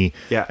 training, and he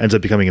Yeah. ends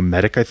up becoming a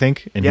medic, I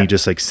think. And Yeah. he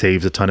just like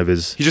saves a ton of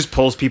his He just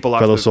pulls people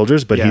off fellow the-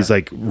 soldiers, but yeah. he's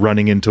like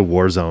running into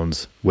war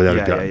zones without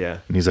Yeah, a gun. yeah, yeah.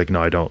 And he's like,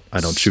 no, I don't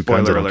shoot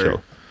guns. I Spoiler don't alert.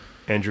 kill.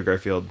 Andrew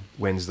Garfield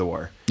wins the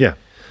war. Yeah.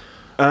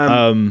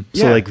 So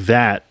yeah. like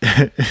that,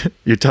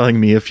 you're telling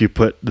me if you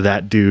put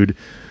that dude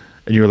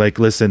and you're like,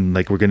 listen,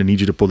 like we're going to need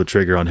you to pull the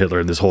trigger on Hitler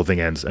and this whole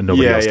thing ends and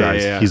nobody Yeah, else yeah,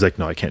 dies. yeah. He's like,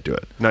 no, I can't do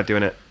it. Not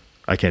doing it.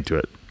 I can't do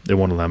it. They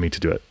won't allow me to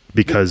do it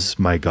because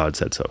my God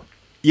said so.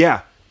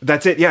 Yeah,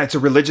 that's it. Yeah, it's a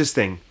religious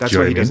thing. That's Do you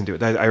know why he what I mean?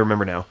 doesn't do it. I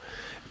remember now.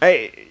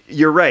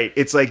 You're right.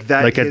 It's like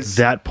that. Like at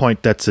that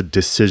point, that's a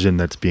decision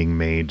that's being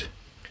made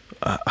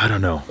I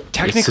don't know.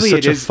 Technically,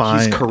 he's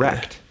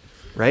correct,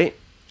 right?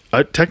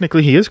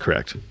 Technically, he is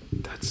correct.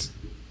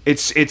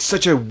 It's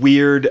such a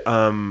weird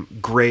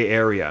gray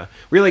area.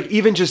 We're like,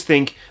 even just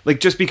think, like,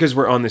 just because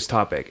we're on this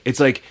topic, it's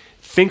like,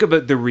 think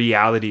about the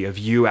reality of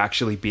you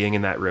actually being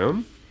in that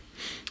room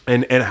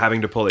and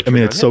having to pull it. I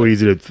mean, it's so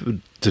easy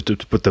to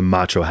put the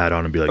macho hat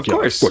on and be like, of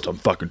course, I'm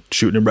fucking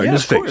shooting him right in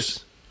his face.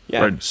 Course.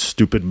 Yeah. Right in his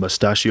stupid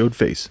mustachioed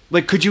face.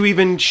 Like, could you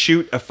even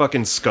shoot a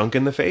fucking skunk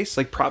in the face?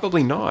 Like,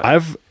 probably not.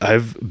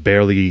 I've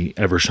barely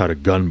ever shot a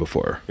gun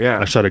before. Yeah.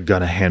 I've shot a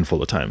gun a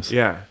handful of times.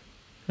 Yeah.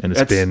 And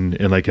it's been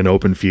in like an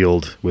open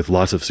field with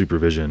lots of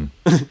supervision.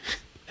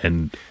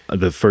 And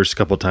the first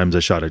couple of times I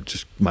shot it,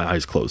 just my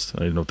eyes closed. I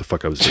didn't know what the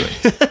fuck I was doing.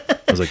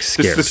 I was like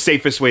scared. This is the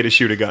safest way to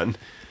shoot a gun.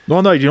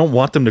 Well, no, you don't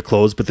want them to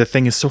close, but the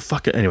thing is so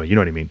fucking... Anyway, you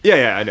know what I mean?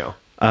 Yeah, I know.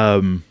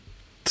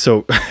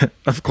 So,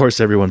 of course,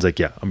 everyone's like,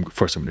 yeah, of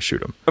course I'm going to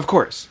shoot him. Of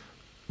course.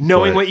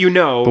 Knowing what you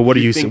know... But what are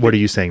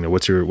you saying, though?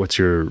 What's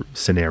your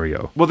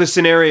scenario? Well, the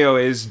scenario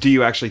is, do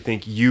you actually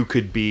think you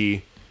could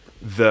be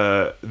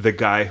the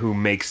guy who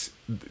makes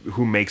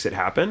it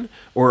happen?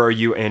 Or are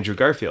you Andrew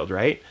Garfield,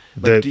 right?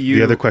 Like,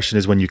 the other question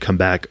is, when you come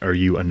back, are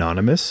you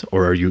anonymous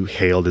or are you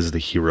hailed as the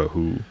hero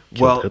who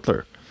killed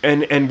Hitler?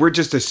 And we're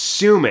just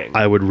assuming...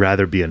 I would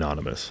rather be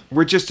anonymous.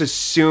 We're just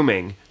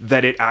assuming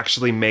that it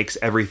actually makes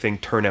everything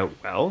turn out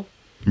well.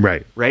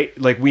 Right. Right?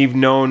 Like, we've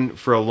known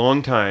for a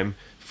long time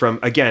from,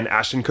 again,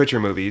 Ashton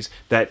Kutcher movies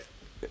that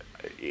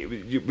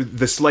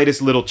the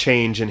slightest little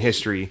change in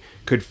history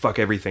could fuck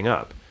everything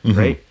up,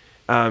 right?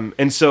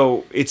 And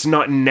so it's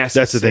not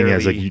necessarily... That's the thing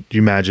is, like,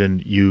 you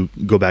imagine you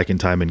go back in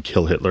time and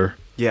kill Hitler.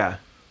 Yeah.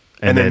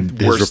 And then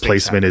his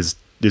replacement is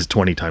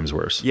 20 times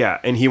worse. Yeah,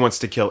 and he wants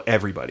to kill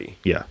everybody.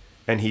 Yeah.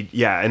 And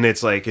and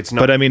it's like, it's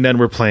not... But I mean, then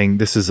we're playing,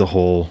 this is a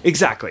whole...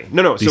 Exactly.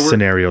 No. These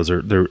scenarios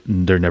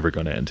they're never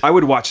going to end. I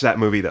would watch that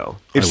movie, though.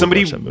 If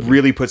somebody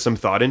really put some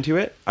thought into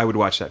it, I would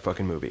watch that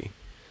fucking movie.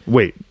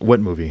 Wait,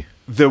 what movie?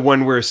 The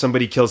one where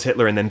somebody kills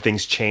Hitler and then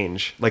things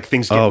change. Like,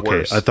 things get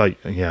worse. I thought,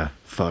 yeah,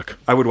 fuck.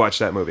 I would watch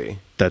that movie.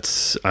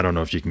 I don't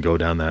know if you can go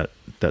down that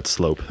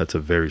slope. That's a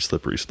very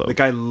slippery slope. Like,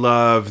 I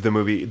love the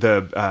movie,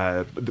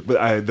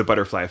 the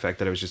Butterfly Effect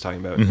that I was just talking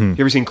about. You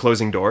ever seen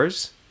Closing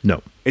Doors?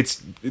 No.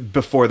 It's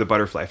before the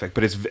Butterfly Effect,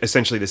 but it's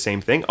essentially the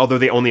same thing, although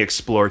they only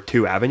explore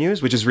two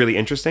avenues, which is really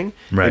interesting.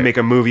 Right. They make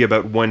a movie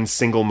about one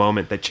single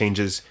moment that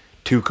changes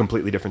two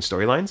completely different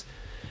storylines.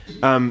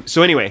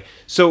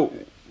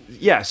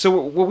 So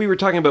what we were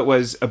talking about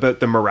was about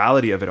the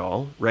morality of it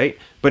all, right?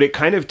 But it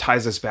kind of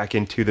ties us back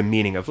into the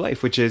meaning of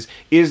life, which is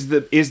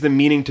the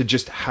meaning to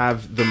just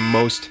have the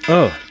most...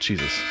 Oh,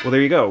 Jesus. Well, there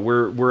you go.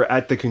 We're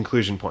at the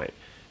conclusion point.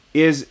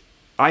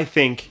 I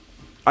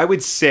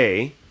would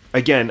say...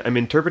 Again, I'm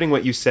interpreting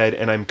what you said,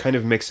 and I'm kind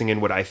of mixing in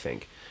what I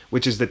think,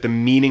 which is that the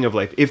meaning of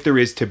life, if there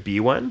is to be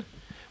one,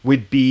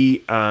 would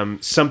be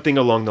something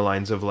along the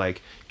lines of,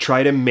 like,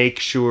 try to make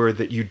sure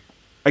that you...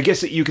 I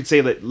guess that you could say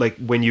that, like,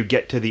 when you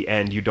get to the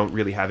end, you don't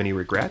really have any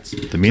regrets.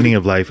 The meaning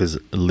of life is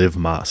live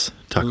mas,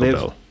 Taco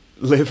Bell.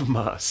 Live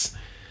mas.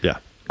 Yeah.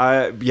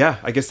 Yeah,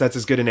 I guess that's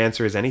as good an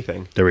answer as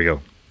anything. There we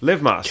go.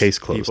 Live mas. Case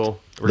closed. People.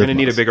 We're going to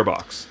need a bigger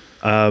box.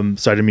 So I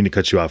didn't mean to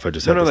cut you off. I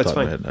just had this that's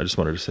thought in my fine. head. I just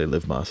wanted to say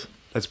live mas.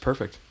 That's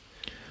perfect.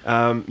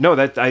 No,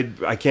 that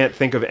I can't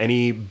think of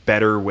any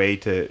better way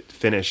to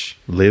finish.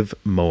 Live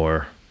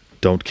more,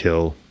 don't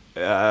kill.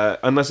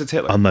 Unless it's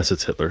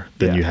Hitler.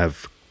 Then you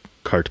have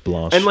carte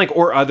blanche. And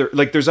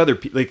there's other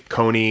like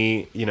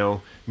Coney,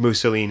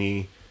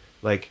 Mussolini,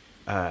 like.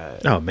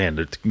 Oh man,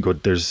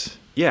 there's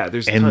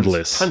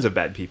endless tons of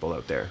bad people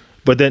out there.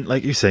 But then,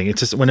 like you're saying,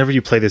 it's just whenever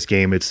you play this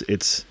game, it's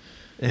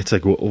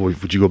like,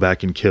 would you go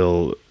back and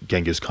kill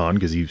Genghis Khan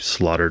because he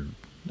slaughtered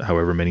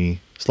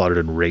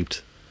and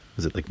raped?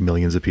 Was it like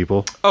millions of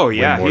people? Oh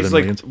yeah, he's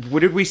like millions?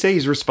 What did we say?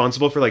 He's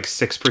responsible for like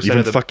 6%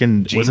 of the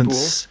fucking gene pool?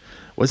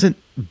 Wasn't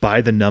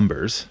by the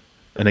numbers.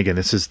 And again,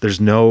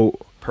 there's no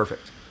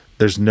perfect.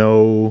 There's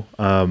no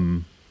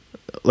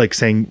like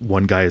saying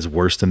one guy is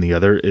worse than the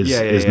other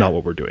is not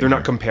what we're doing. They're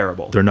not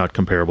comparable. They're not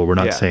comparable. We're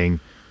not saying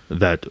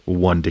that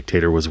one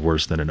dictator was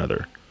worse than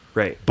another.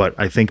 Right. But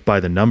I think by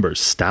the numbers,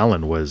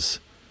 Stalin was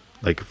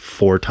like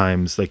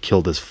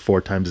killed as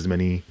 4 times as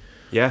many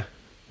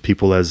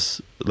people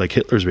as like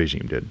Hitler's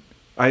regime did.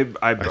 I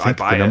think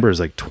the number is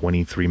like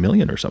 23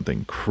 million or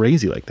something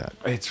crazy like that.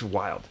 It's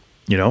wild.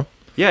 You know?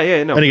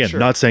 Yeah, no. And again,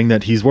 not saying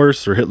that he's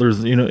worse or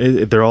Hitler's,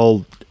 they're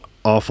all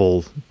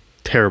awful,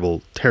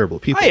 terrible, terrible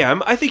people.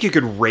 I think you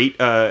could rate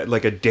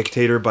like a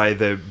dictator by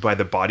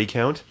the body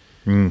count.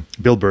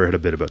 Bill Burr had a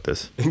bit about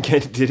this.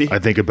 Did he? I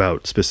think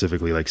about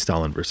specifically like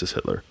Stalin versus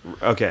Hitler.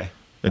 Okay.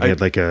 And he had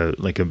like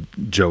a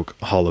joke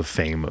Hall of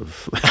Fame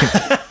of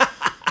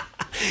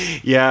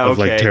of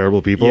like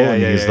terrible people.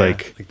 And he's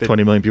like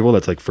 20 million people.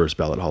 That's like first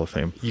ballot Hall of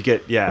Fame. You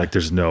get like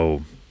there's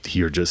no,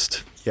 you're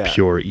just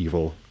pure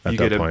evil at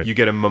that point. You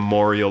get a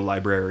memorial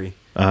library.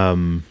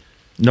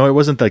 No, it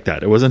wasn't like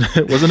that. It wasn't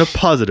a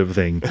positive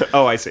thing.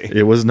 Oh, I see.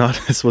 It was not.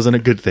 This wasn't a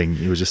good thing.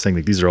 He was just saying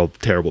like these are all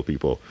terrible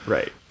people.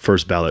 Right.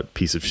 First ballot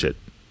piece of shit.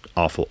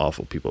 Awful,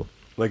 awful people.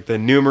 Like the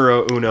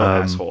numero uno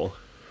asshole.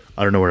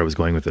 I don't know where I was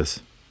going with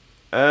this.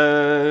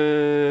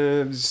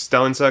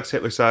 Stalin sucks,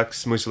 Hitler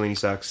sucks, Mussolini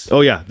sucks.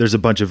 Oh yeah, there's a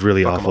bunch of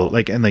really Fuck 'em awful all.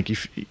 like, and like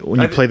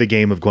when you play the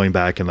game of going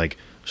back and like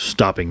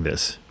stopping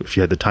this, if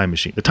you had the time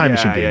machine game is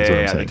what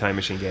I'm saying. The time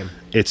machine game.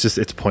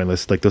 It's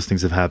pointless. Like those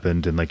things have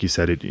happened, and like you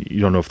said, you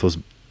don't know if those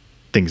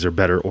things are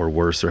better or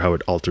worse, or how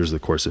it alters the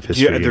course of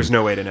history. Yeah, there's and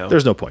no way to know.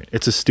 There's no point.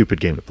 It's a stupid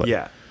game to play.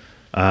 Yeah.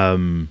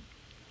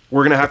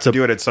 We're gonna have to a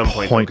do it at some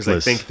point because I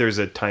pointless- think there's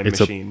a time It's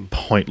machine. a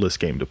pointless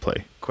game to play.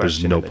 There's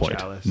Question no in the point.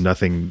 chalice.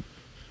 Nothing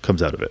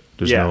comes out of it.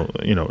 There's Yeah.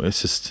 no,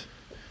 it's just,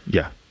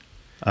 yeah.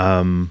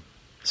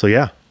 So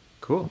yeah,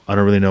 Cool. I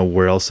don't really know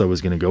where else I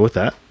was going to go with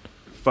that.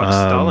 Fuck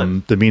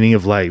Stalin. The meaning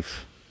of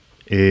life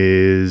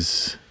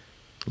is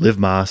live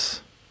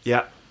mass,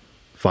 Yeah.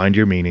 find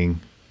your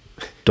meaning,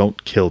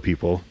 don't kill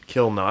people,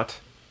 Kill not.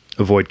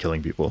 avoid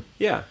killing people.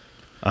 Yeah.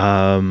 I'd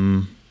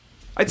yeah,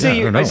 I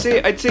say don't know.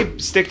 I'd say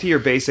stick to your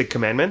basic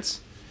commandments.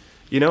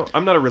 You know,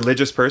 I'm not a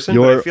religious person,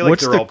 but I feel like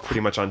they're all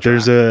pretty much on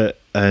track. There's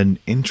an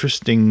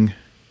interesting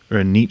or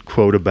a neat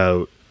quote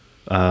about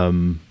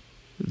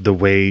the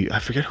way, I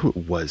forget who it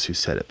was who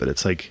said it, but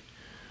it's like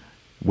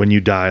when you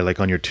die,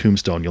 like on your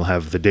tombstone, you'll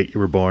have the date you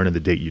were born and the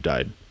date you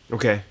died,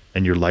 Okay.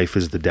 and your life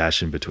is the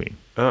dash in between.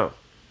 Oh.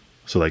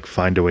 So like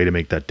find a way to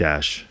make that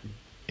dash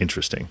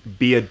interesting.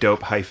 Be a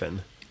dope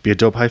hyphen. Be a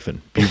dope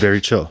hyphen. Be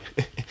very chill.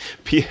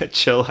 Be a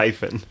chill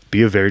hyphen.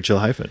 Be a very chill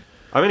hyphen.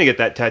 I'm gonna get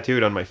that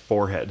tattooed on my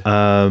forehead.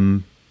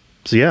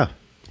 So yeah,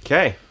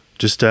 Okay.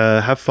 just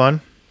have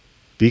fun,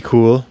 be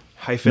cool.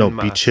 Hyphen. No,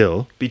 be mas.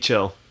 chill. Be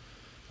chill.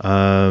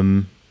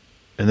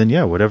 And then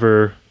yeah,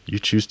 whatever you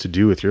choose to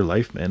do with your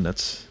life, man,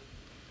 that's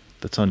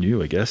on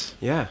you, I guess.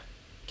 Yeah.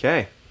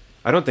 Okay.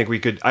 I don't think we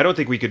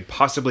could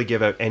possibly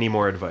give out any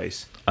more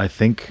advice. I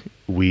think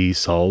we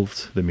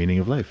solved the meaning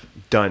of life.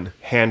 Done.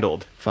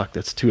 Handled. Fuck,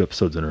 that's 2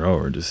 episodes in a row.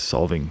 We're just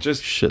solving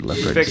Just shit left,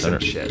 right, and fixing center.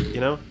 shit, you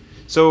know?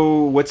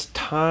 So what's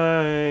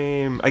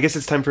time? I guess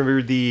it's time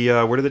for the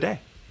word of the day.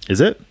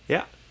 Is it?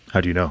 Yeah. How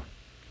do you know?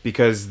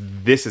 Because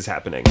this is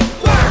happening.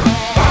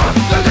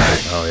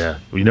 Oh yeah,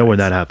 we know when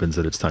that happens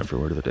that it's time for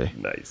word of the day.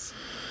 Nice.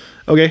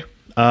 Okay.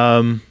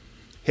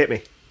 Hit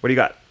me. What do you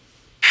got?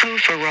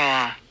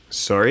 Foo-fa-raw.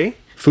 Sorry?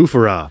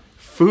 Foofara.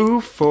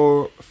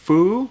 Foofara.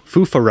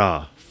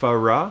 Foofara.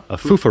 Foofara. A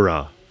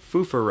foofara.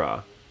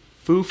 Foofara.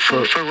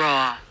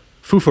 Foo-fa-raw.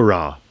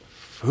 Foofara.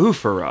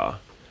 Foofara.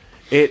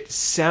 It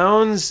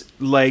sounds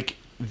like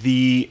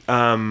the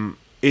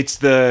it's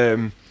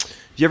the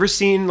you ever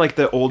seen like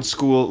the old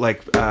school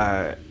like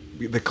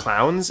the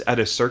clowns at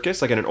a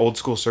circus, like in an old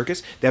school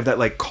circus? They have that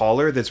like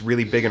collar that's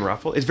really big and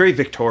ruffled. It's very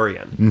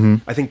Victorian. Mm-hmm.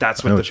 I think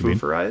that's I know what the what you mean.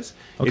 foofara is.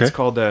 Okay. It's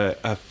called a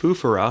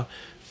foofara.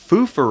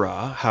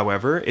 Foofara,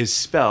 however, is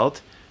spelled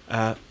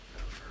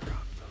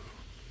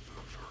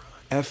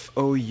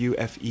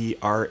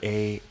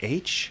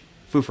F-O-U-F-E-R-A-H.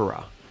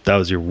 Foofara. That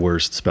was your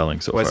worst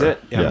spelling so Was far.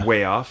 it? Yeah, I'm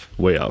way off.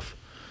 Way off.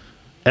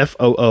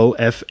 Foofaraw.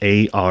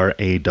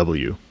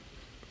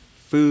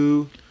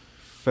 Foofara.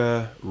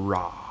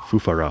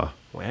 Foofara.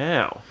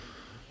 Wow.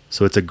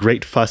 So it's a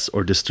great fuss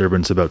or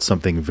disturbance about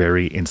something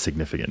very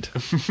insignificant.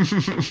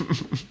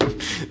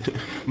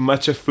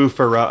 Much a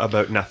foofara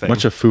about nothing.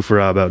 Much of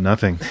foofara about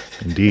nothing.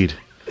 Indeed.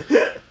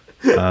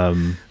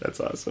 That's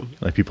awesome.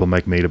 Like people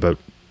might make about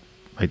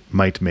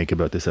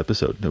this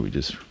episode that we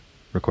just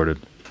recorded.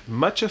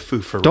 Much a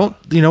foofara. Don't,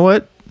 you know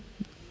what?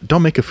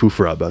 Don't make a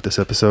foofara about this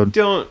episode.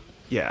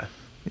 Yeah.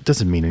 It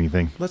doesn't mean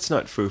anything. Let's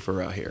not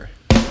foofara here.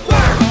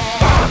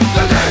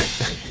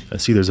 I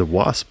see there's a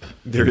wasp.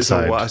 There is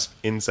inside a wasp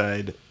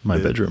inside my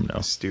the bedroom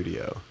now.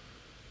 Studio.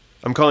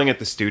 I'm calling it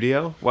the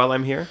studio while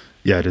I'm here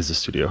Yeah, it is a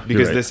studio. You're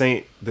because right. this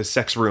ain't the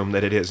sex room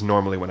that it is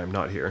normally when I'm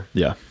not here.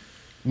 Yeah.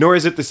 Nor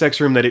is it the sex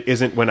room that it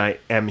isn't when I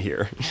am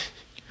here.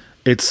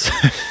 It's,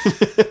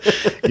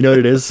 you know what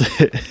it is?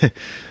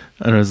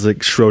 I don't know, it's like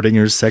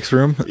Schrodinger's sex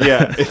room.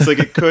 Yeah, it's like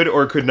it could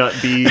or could not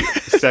be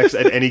sex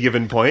at any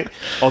given point,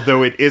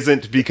 although it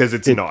isn't because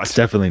it's not. It's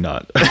definitely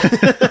not.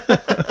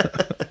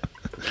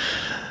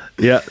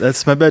 Yeah,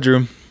 that's my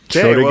bedroom.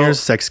 Okay, Schrodinger's well-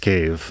 sex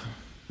cave.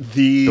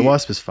 The The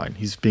wasp is fine.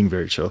 He's being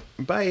very chill.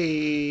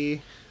 Bye.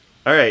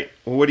 All right.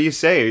 Well, what do you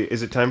say?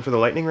 Is it time for the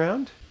lightning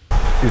round?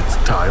 It's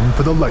time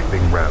for the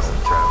lightning round.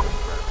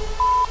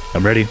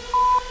 I'm ready.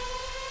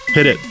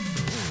 Hit it.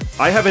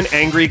 I have an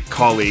angry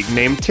colleague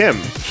named Tim.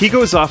 He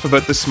goes off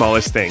about the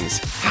smallest things.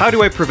 How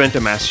do I prevent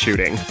a mass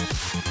shooting?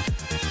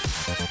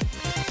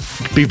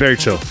 Be very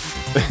chill.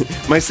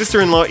 My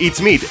sister-in-law eats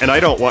meat, and I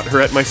don't want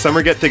her at my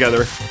summer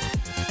get-together.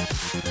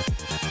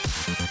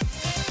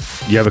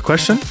 You have a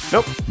question?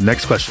 Nope.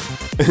 Next question.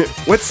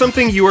 What's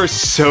something you are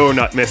so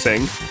not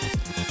missing?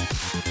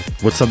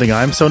 What's something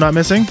I'm so not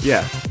missing?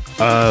 Yeah.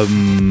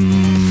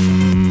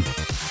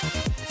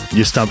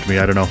 You stumped me.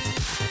 I don't know.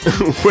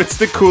 What's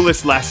the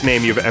coolest last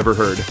name you've ever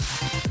heard?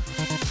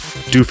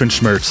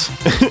 Doofenshmirtz.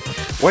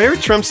 Why are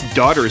Trump's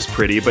daughters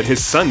pretty, but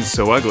his son's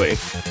so ugly?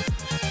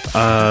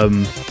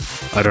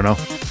 I don't know.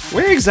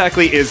 Where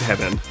exactly is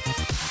heaven?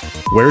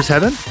 Where's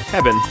heaven?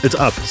 Heaven. It's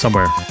up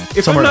somewhere.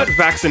 If somewhere. I'm not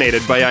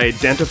vaccinated, but I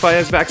identify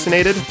as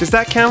vaccinated, does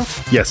that count?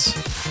 Yes.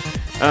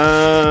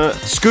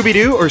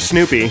 Scooby-Doo or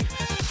Snoopy?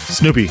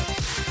 Snoopy.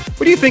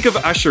 What do you think of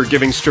Usher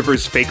giving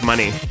strippers fake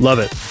money? Love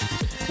it.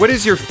 What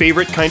is your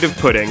favorite kind of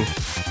pudding?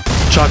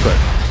 Chocolate.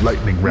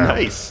 Lightning round.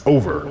 Nice.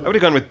 Over. I would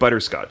have gone with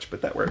butterscotch,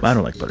 but that works. I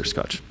don't like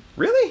butterscotch.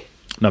 Really?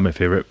 Not my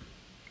favorite.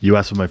 You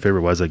asked what my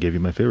favorite was. I gave you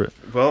my favorite.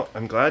 Well,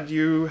 I'm glad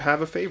you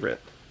have a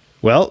favorite.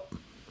 Well,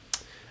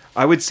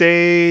 I would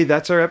say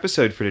that's our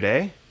episode for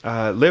today.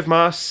 Live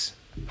Moss,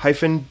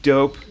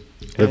 -dope.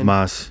 live and-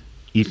 moss,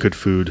 eat good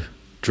food,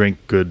 drink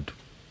good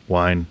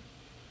wine,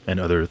 and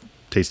other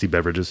tasty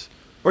beverages.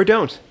 Or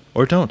don't.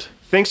 Or don't.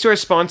 Thanks to our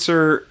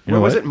sponsor, You know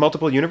what was what? it?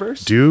 Multiple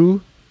Universe?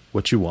 Do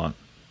what you want.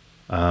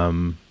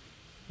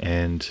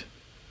 And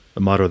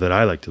the motto that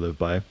I like to live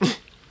by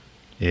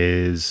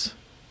is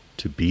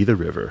to be the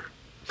river.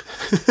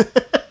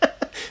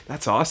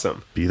 That's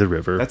awesome. Be the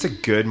river. That's a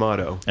good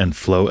motto. And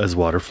flow as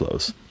water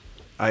flows.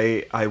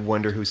 I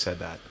wonder who said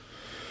that.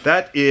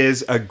 That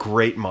is a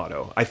great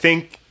motto. I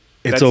think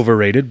It's that's-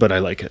 overrated, but I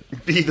like it.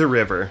 Be the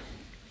river.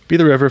 Be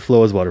the river,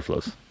 flow as water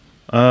flows.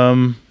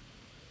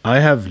 I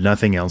have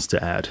nothing else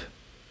to add.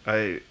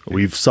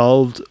 We've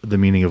solved the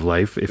meaning of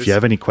life. If you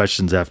have any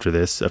questions after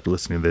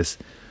listening to this,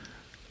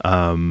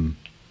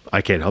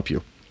 I can't help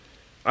you.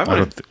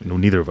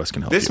 Neither of us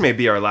can help you. This may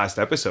be our last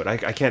episode. I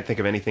can't think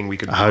of anything we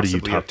could How do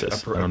you possibly top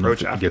this? I don't know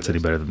approach if it after gets any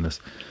this. better than this.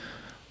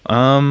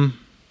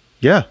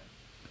 Yeah.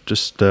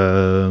 Just,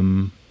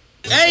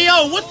 Hey,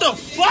 yo, what the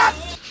fuck?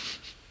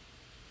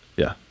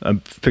 yeah. I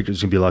figured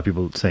there's going to be a lot of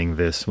people saying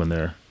this when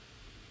they're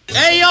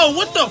Hey, yo,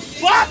 what the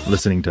fuck?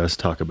 listening to us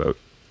talk about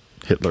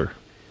Hitler.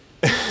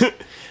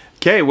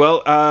 Okay,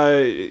 well,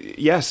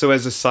 yeah, so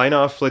as a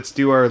sign-off, let's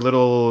do our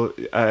little...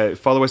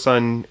 follow us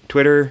on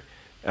Twitter,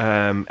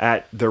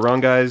 at The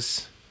Wrong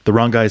Guys. The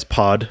Wrong Guys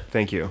Pod.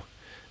 Thank you.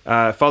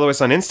 Follow us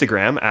on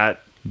Instagram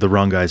at... The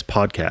Wrong Guys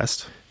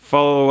Podcast.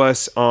 Follow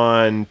us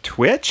on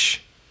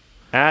Twitch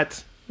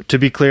at... To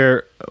be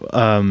clear,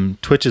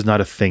 Twitch is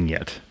not a thing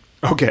yet.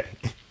 Okay.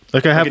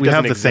 Like it we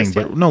have doesn't the thing, exist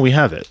but yet? no, we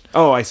have it.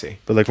 Oh, I see.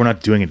 But like we're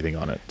not doing anything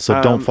on it.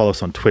 So don't follow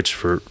us on Twitch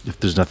if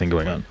there's nothing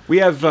going on. We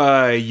have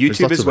YouTube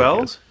lots as of well.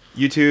 ideas.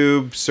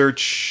 YouTube,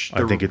 search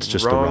I think it's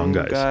just The Wrong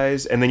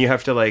Guys. And then you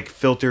have to like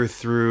filter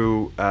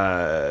through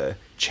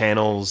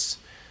channels.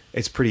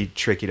 It's pretty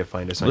tricky to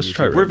find us on Let's YouTube.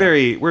 try right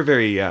We're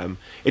very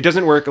it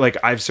doesn't work like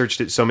I've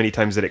searched it so many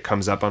times that it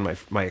comes up on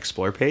my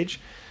Explore page.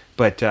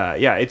 But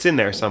yeah, it's in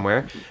there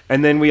somewhere.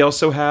 And then we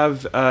also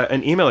have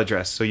an email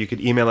address, so you could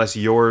email us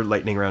your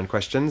lightning round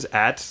questions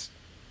at.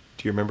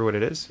 Do you remember what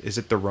it is? Is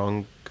it The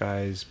Wrong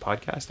Guys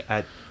Podcast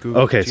at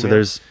Google? Okay, so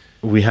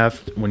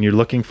when you're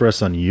looking for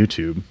us on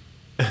YouTube,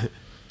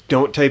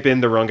 Don't type in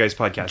The Wrong Guys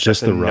Podcast.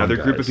 Just That's The Wrong another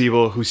group of Guys.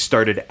 people who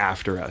started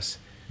after us.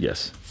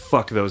 yes,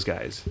 Fuck those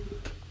guys.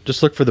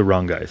 just look for The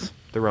Wrong Guys.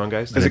 The Wrong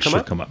Guys. And Does it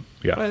should come up?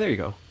 Yeah. Oh, there you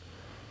go.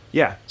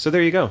 Yeah, so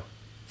there you go.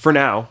 For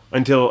now,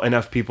 until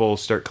enough people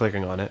start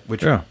clicking on it,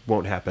 which Yeah.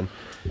 won't happen.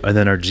 And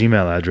then our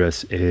Gmail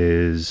address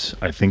is,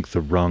 I think,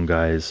 The Wrong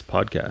Guys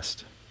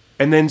Podcast.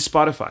 And then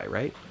Spotify,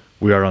 right?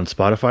 We are on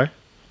Spotify.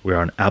 We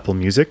are on Apple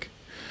Music.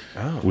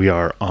 Oh. We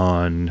are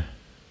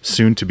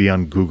soon to be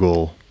on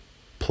Google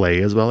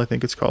Play as well, I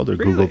think it's called, or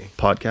Google Really?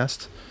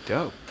 Podcast.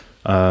 Dope.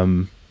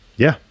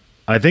 Yeah.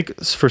 I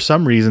think for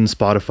some reason,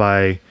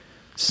 Spotify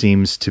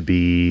seems to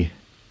be,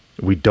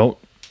 we don't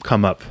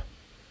come up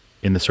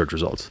in the search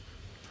results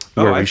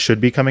where we should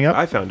be coming up.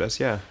 I found us,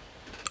 yeah.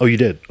 Oh, you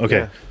did? Okay.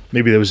 Yeah.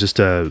 Maybe there was just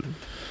a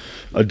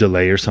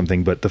delay or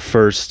something, but the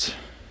first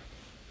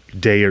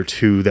day or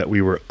two that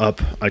we were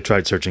up, I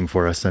tried searching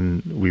for us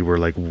and we were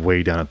like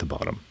way down at the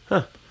bottom.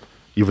 Huh.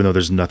 Even though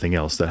there's nothing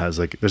else that has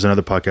like, there's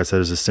another podcast that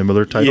has a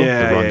similar title,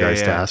 Yeah, The Wrong yeah,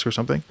 Guys to yeah. Ask or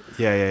something.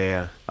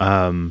 Yeah.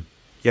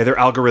 Yeah, their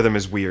algorithm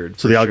is weird.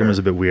 So the algorithm is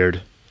a bit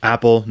weird.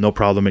 Apple, no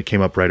problem. It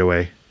came up right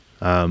away.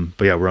 But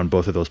yeah, we're on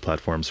both of those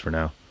platforms for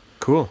now.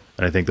 Cool.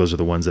 And I think those are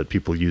the ones that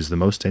people use the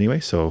most anyway.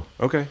 So,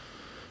 Okay.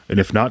 and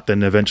if not,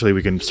 then eventually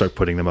we can start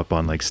putting them up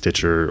on like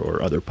Stitcher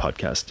or other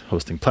podcast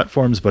hosting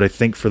platforms. But I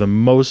think for the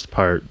most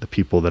part, the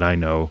people that I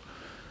know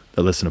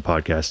that listen to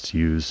podcasts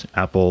use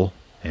Apple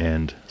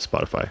and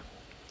Spotify.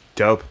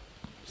 Dope.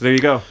 So there you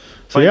go.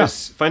 So, yeah.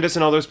 Find us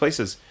in all those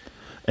places.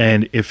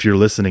 And if you're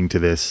listening to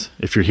this,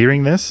 if you're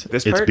hearing this,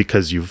 This it's part?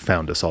 because you've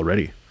found us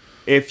already.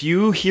 If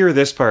you hear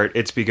this part,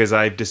 it's because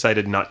I've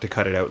decided not to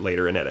cut it out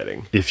later in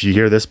editing. If you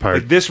hear this part,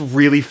 Like, this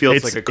really feels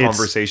It's- like a it's-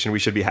 conversation we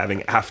should be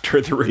having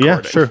after the recording.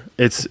 yeah, sure.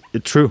 It's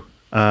true.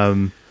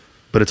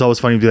 But it's always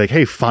funny to be like,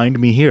 hey, find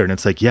me here. And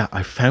it's like, yeah,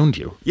 I found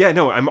you. Yeah,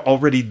 no, I'm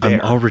already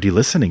there. I'm already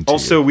listening to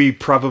Also, you. we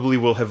probably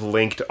will have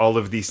linked all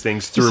of these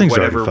things These through things are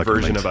whatever already fucking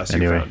version linked of us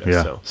anyway, you found us.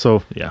 Yeah.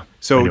 So,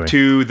 So anyway.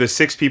 to the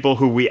 6 people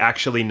who we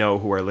actually know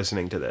who are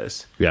listening to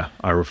this, Yeah,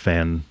 our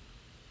fan.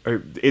 I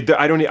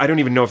don't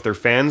even know if they're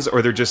fans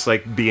or they're just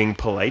like being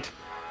polite.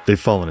 They've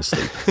fallen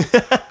asleep.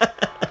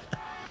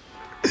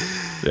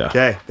 Yeah.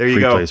 Okay, there you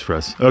Free go. plays for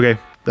us. Okay,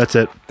 that's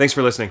it. Thanks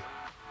for listening.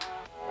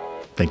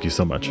 Thank you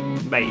so much.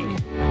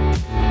 Bye.